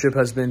mentorship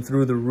has been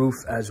through the roof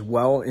as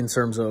well in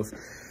terms of,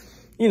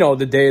 you know,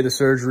 the day of the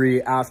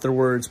surgery,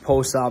 afterwards,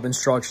 post-op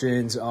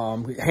instructions,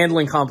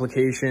 handling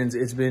complications.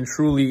 It's been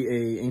truly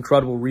an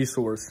incredible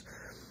resource.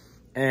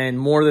 And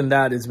more than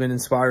that, it's been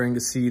inspiring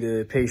to see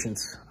the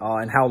patients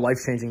and how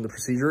life-changing the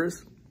procedure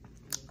is.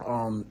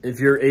 If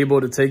you're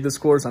able to take this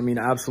course, I mean,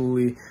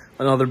 absolutely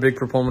another big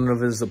proponent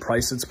of it is the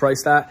price it's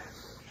priced at.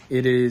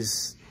 It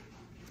is,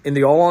 in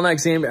the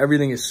AllonX game,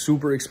 everything is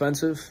super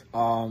expensive.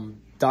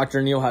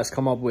 Dr. Neal has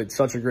come up with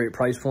such a great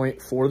price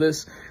point for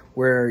this,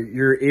 where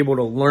you're able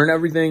to learn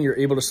everything, you're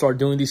able to start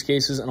doing these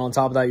cases, and on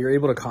top of that, you're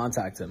able to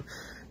contact him.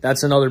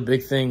 That's another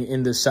big thing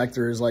in this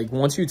sector is, like,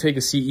 once you take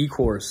a CE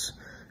course,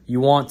 you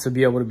want to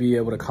be able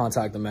to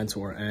contact the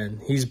mentor. And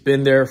he's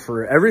been there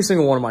for every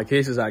single one of my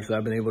cases, actually.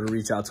 I've been able to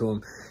reach out to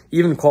him,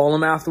 even call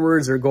him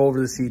afterwards or go over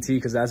the CT,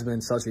 because that's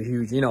been such a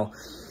huge, you know,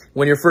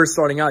 when you're first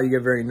starting out, you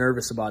get very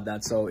nervous about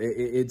that. So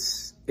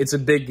it's a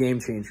big game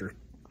changer.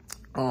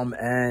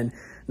 And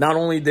not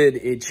only did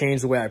it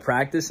change the way I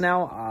practice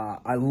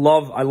now, I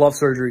love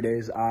surgery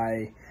days.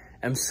 I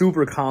am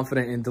super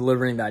confident in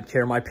delivering that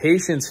care. My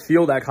patients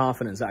feel that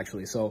confidence,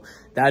 actually. So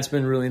that's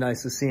been really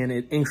nice to see, and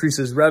it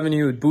increases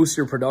revenue, it boosts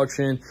your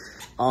production.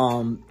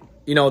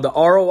 You know, the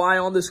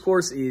ROI on this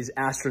course is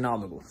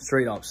astronomical,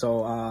 straight up.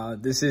 So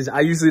I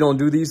usually don't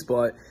do these,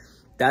 but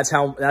that's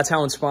how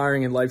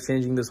inspiring and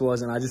life-changing this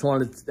was. And I just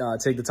wanted to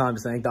take the time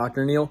to thank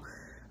Dr. Neal.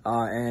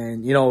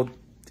 And, you know,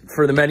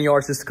 for the many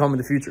artists to come in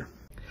the future.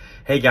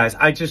 Hey guys,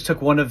 I just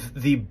took one of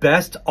the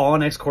best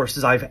AllonX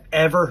courses I've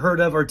ever heard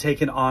of or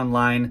taken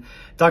online.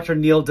 Dr.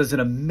 Neil does an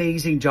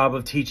amazing job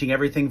of teaching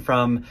everything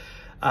from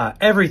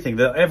every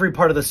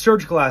part of the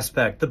surgical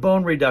aspect, the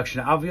bone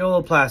reduction,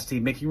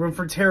 alveoloplasty, making room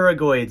for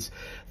pterygoids,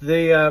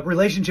 the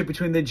relationship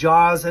between the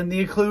jaws and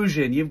the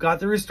occlusion. You've got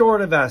the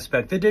restorative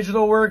aspect, the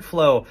digital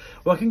workflow,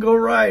 what can go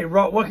right,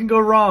 what can go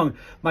wrong.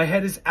 My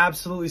head is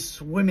absolutely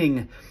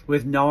swimming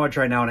with knowledge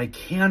right now, and I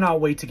cannot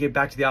wait to get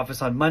back to the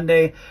office on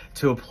Monday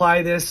to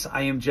apply this.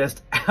 I am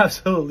just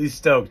absolutely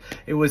stoked.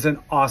 It was an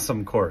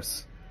awesome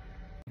course.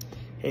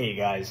 Hey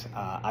guys,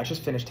 I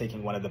just finished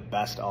taking one of the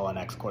best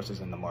AllonX courses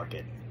in the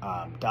market.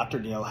 Dr.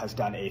 Neil has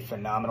done a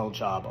phenomenal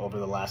job over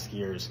the last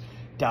years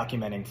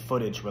documenting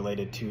footage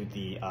related to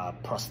the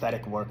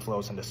prosthetic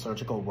workflows and the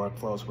surgical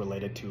workflows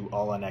related to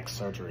AllonX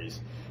surgeries.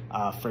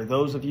 For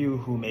those of you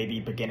who may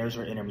be beginners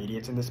or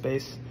intermediates in the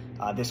space,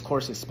 this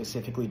course is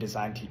specifically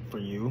designed for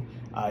you.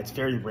 It's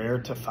very rare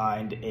to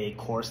find a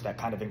course that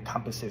kind of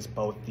encompasses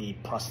both the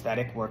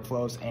prosthetic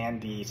workflows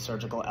and the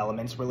surgical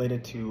elements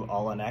related to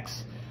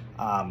AllonX.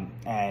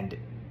 And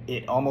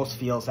it almost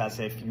feels as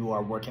if you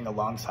are working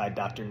alongside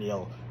Dr.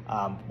 Neil,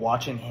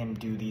 watching him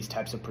do these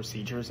types of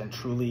procedures and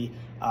truly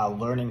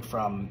learning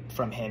from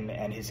him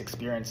and his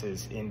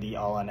experiences in the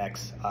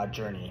AllonX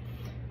journey.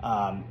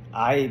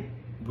 I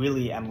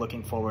really am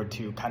looking forward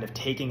to kind of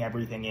taking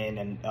everything in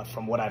and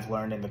from what I've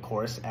learned in the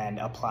course and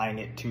applying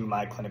it to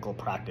my clinical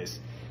practice.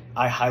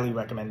 I highly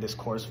recommend this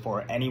course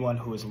for anyone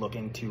who is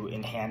looking to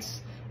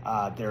enhance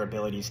their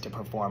abilities to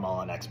perform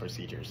AllonX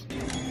procedures.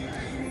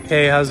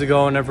 Hey, how's it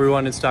going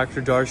everyone? It's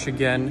Dr. Darsh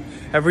again.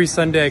 Every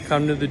Sunday I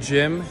come to the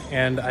gym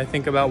and I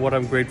think about what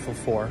I'm grateful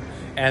for.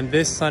 And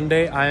this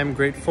Sunday I am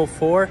grateful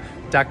for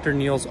Dr.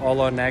 Neil's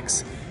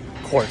AllonX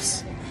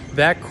course.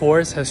 That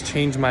course has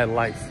changed my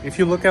life. If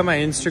you look at my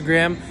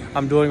Instagram,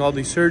 I'm doing all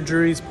these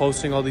surgeries,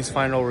 posting all these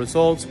final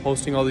results,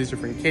 posting all these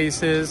different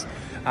cases.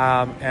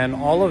 And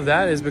all of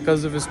that is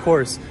because of his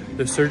course.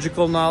 The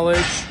surgical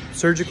knowledge,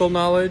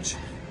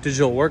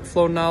 digital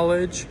workflow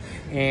knowledge,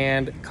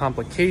 and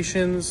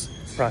complications,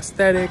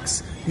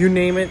 prosthetics, you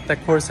name it,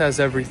 that course has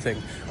everything.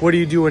 What do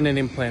you do when an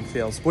implant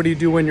fails? What do you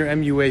do when your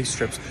MUA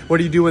strips? What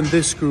do you do when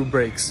this screw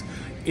breaks?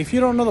 If you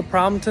don't know the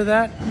problem to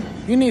that,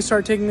 you need to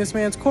start taking this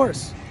man's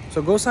course.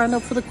 So go sign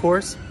up for the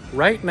course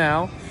right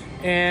now,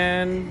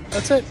 and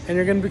that's it. And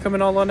you're gonna become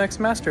an AllonX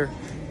master.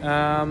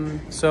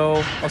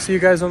 So I'll see you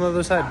guys on the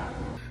other side.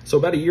 So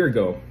about a year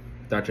ago,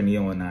 Dr.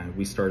 Neil and I,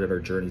 we started our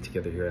journey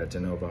together here at De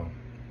Novo.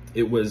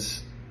 It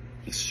was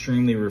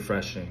extremely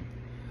refreshing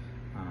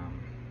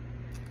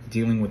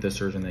dealing with a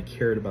surgeon that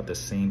cared about the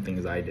same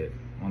things I did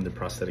on the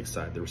prosthetic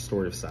side, the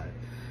restorative side.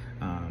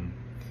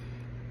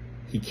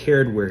 He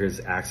cared where his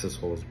access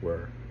holes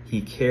were.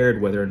 He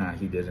cared whether or not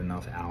he did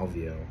enough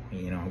alveo.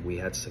 You know, we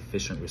had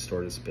sufficient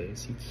restorative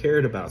space. He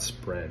cared about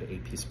spread,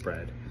 AP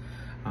spread.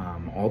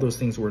 All those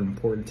things were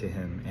important to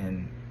him,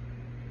 and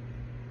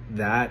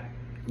that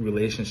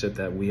relationship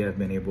that we have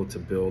been able to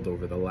build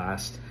over the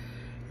last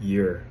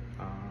year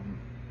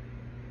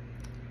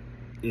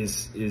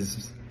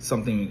is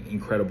something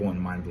incredible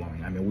and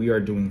mind-blowing. I mean, we are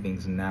doing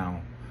things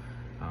now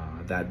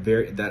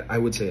that I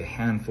would say a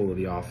handful of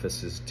the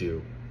offices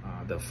do,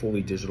 the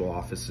fully digital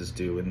offices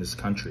do in this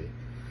country,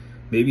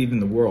 maybe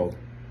even the world.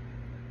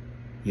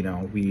 You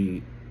know,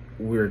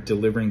 we're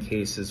delivering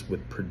cases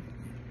with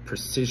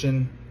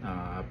precision,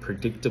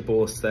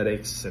 predictable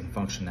aesthetics and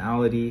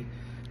functionality.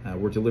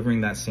 We're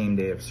delivering that same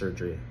day of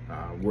surgery.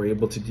 We're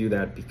able to do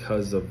that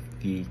because of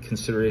the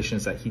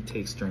considerations that he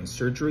takes during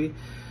surgery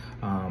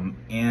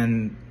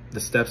and the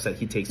steps that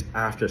he takes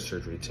after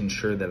surgery to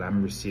ensure that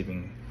I'm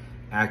receiving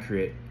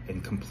accurate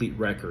and complete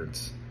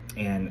records.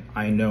 And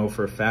I know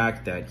for a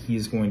fact that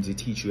he's going to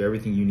teach you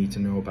everything you need to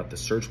know about the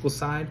surgical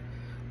side,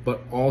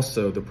 but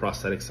also the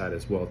prosthetic side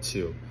as well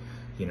too.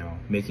 You know,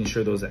 making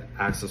sure those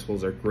access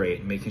holes are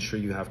great, making sure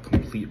you have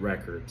complete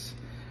records.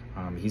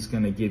 He's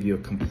going to give you a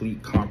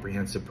complete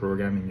comprehensive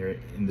program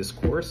in this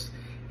course,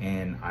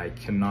 and I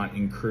cannot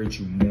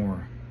encourage you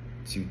more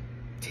to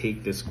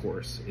take this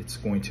course. It's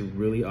going to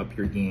really up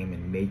your game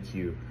and make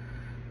you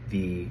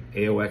the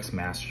AllonX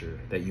master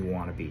that you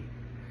want to be.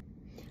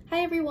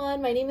 Hi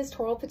everyone, my name is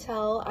Toral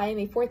Patel. I am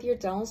a fourth year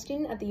dental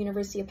student at the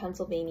University of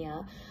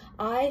Pennsylvania.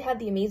 I had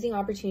the amazing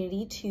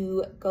opportunity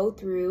to go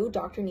through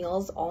Dr.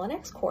 Neil's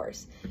AllonX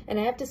course. And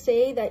I have to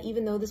say that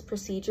even though this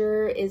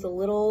procedure is a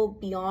little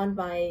beyond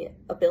my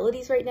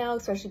abilities right now,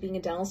 especially being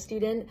a dental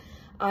student,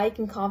 I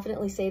can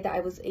confidently say that I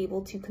was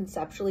able to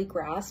conceptually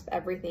grasp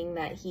everything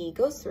that he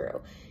goes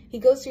through. He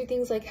goes through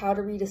things like how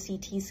to read a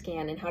CT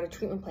scan and how to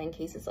treatment plan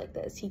cases like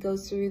this. He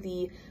goes through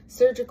the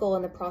surgical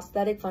and the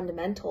prosthetic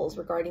fundamentals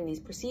regarding these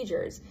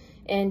procedures.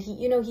 And he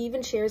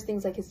even shares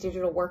things like his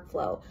digital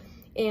workflow.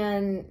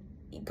 And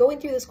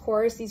going through this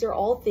course, these are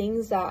all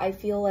things that I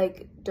feel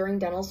like during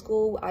dental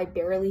school, I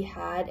barely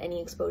had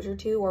any exposure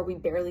to, or we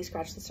barely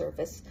scratched the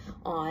surface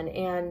on.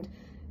 And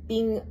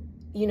being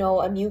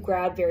a new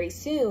grad very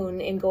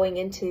soon and going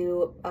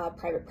into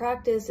private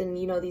practice, and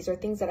these are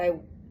things that I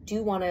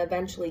do want to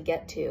eventually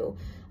get to.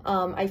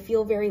 I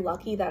feel very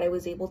lucky that I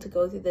was able to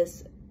go through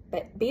this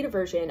beta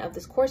version of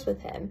this course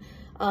with him.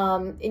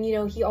 And you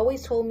know, he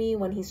always told me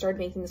when he started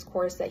making this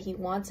course that he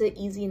wants it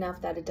easy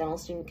enough that a dental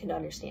student can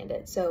understand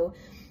it. So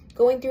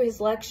going through his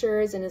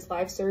lectures and his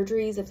live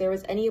surgeries, if there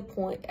was any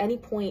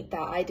point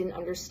that I didn't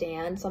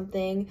understand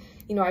something,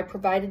 you know, I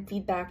provided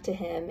feedback to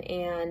him,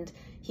 and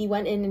he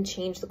went in and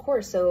changed the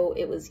course so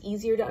it was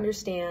easier to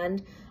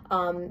understand,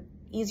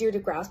 easier to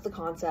grasp the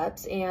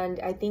concepts,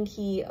 and I think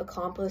he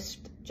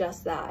accomplished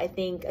just that. I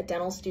think a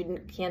dental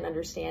student can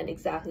understand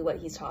exactly what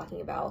he's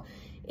talking about,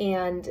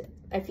 and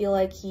I feel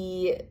like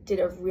he did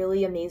a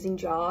really amazing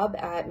job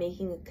at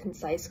making a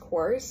concise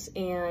course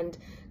and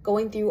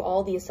going through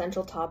all the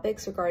essential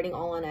topics regarding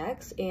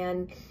AllonX,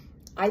 and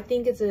I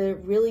think it's a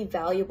really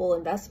valuable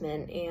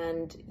investment.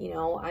 And you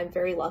know, I'm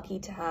very lucky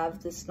to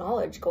have this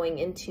knowledge going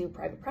into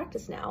private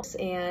practice now,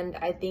 and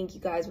I think you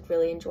guys would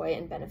really enjoy it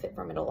and benefit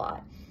from it a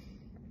lot.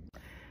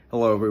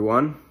 Hello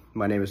everyone,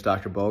 my name is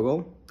Dr.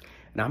 Bogle,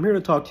 and I'm here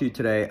to talk to you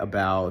today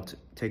about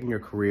taking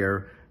your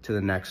career to the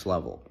next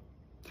level.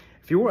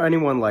 If you were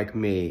anyone like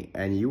me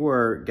and you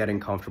were getting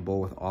comfortable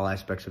with all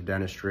aspects of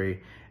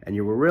dentistry and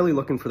you were really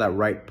looking for that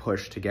right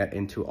push to get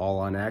into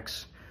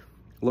AllonX,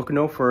 look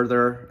no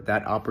further,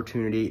 that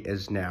opportunity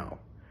is now.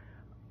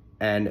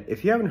 And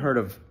if you haven't heard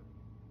of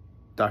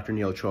Dr.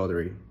 Neil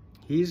Chaudhary,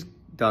 he's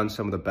done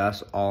some of the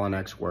best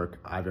AllonX work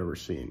I've ever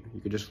seen.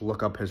 You could just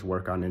look up his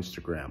work on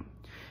Instagram.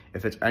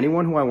 If it's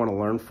anyone who I want to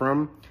learn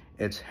from,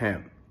 it's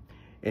him.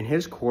 In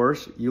his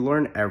course, you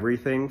learn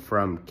everything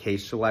from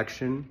case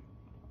selection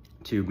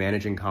to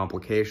managing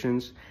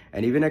complications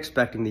and even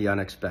expecting the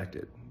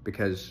unexpected,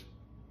 because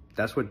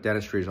that's what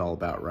dentistry is all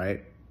about,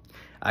 right?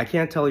 I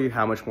can't tell you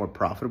how much more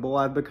profitable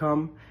I've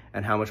become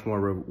and how much more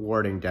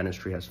rewarding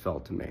dentistry has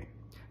felt to me.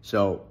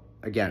 So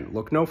again,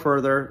 look no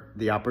further.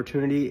 The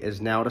opportunity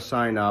is now to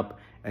sign up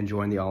and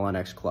join the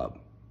AllonX Club.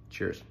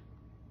 Cheers.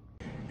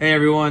 Hey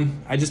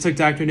everyone, I just took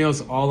Dr.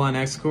 Neil's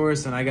AllonX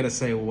course and I gotta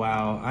say,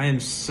 wow, I am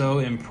so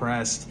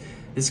impressed.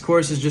 This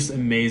course is just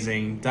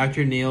amazing.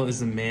 Dr. Neil is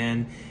the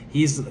man.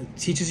 He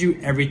teaches you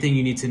everything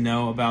you need to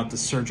know about the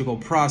surgical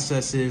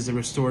processes, the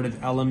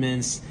restorative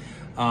elements.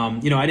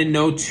 You know, I didn't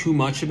know too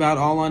much about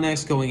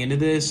AllonX going into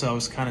this, so I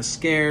was kind of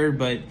scared,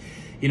 but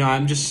you know,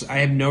 I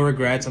have no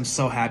regrets. I'm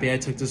so happy I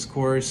took this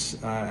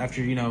course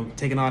after, you know,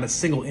 taking on a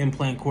single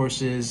implant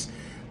courses.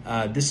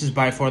 This is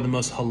by far the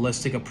most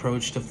holistic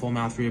approach to full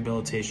mouth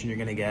rehabilitation you're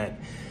gonna get.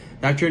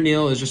 Dr.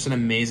 Neil is just an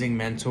amazing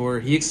mentor.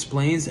 He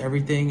explains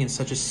everything in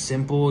such a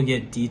simple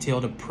yet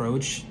detailed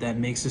approach that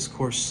makes this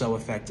course so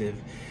effective.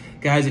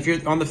 Guys, if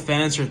you're on the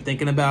fence or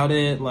thinking about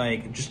it,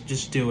 like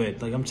just do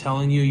it. Like I'm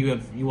telling you,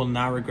 you will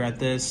not regret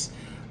this.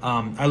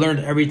 I learned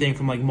everything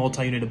from like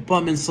multi-unit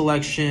abutment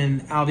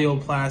selection,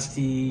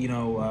 alveoloplasty, you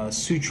know,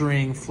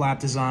 suturing, flap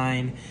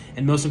design,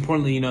 and most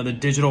importantly, you know, the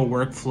digital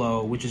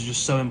workflow, which is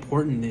just so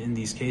important in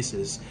these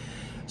cases.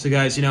 So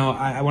guys, you know,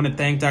 I want to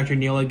thank Dr.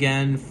 Neil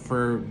again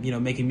for, you know,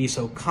 making me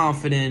so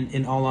confident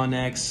in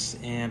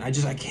AllonX, and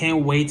I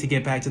can't wait to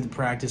get back to the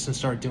practice and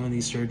start doing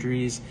these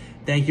surgeries.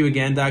 Thank you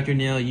again, Dr.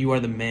 Neil. You are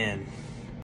the man.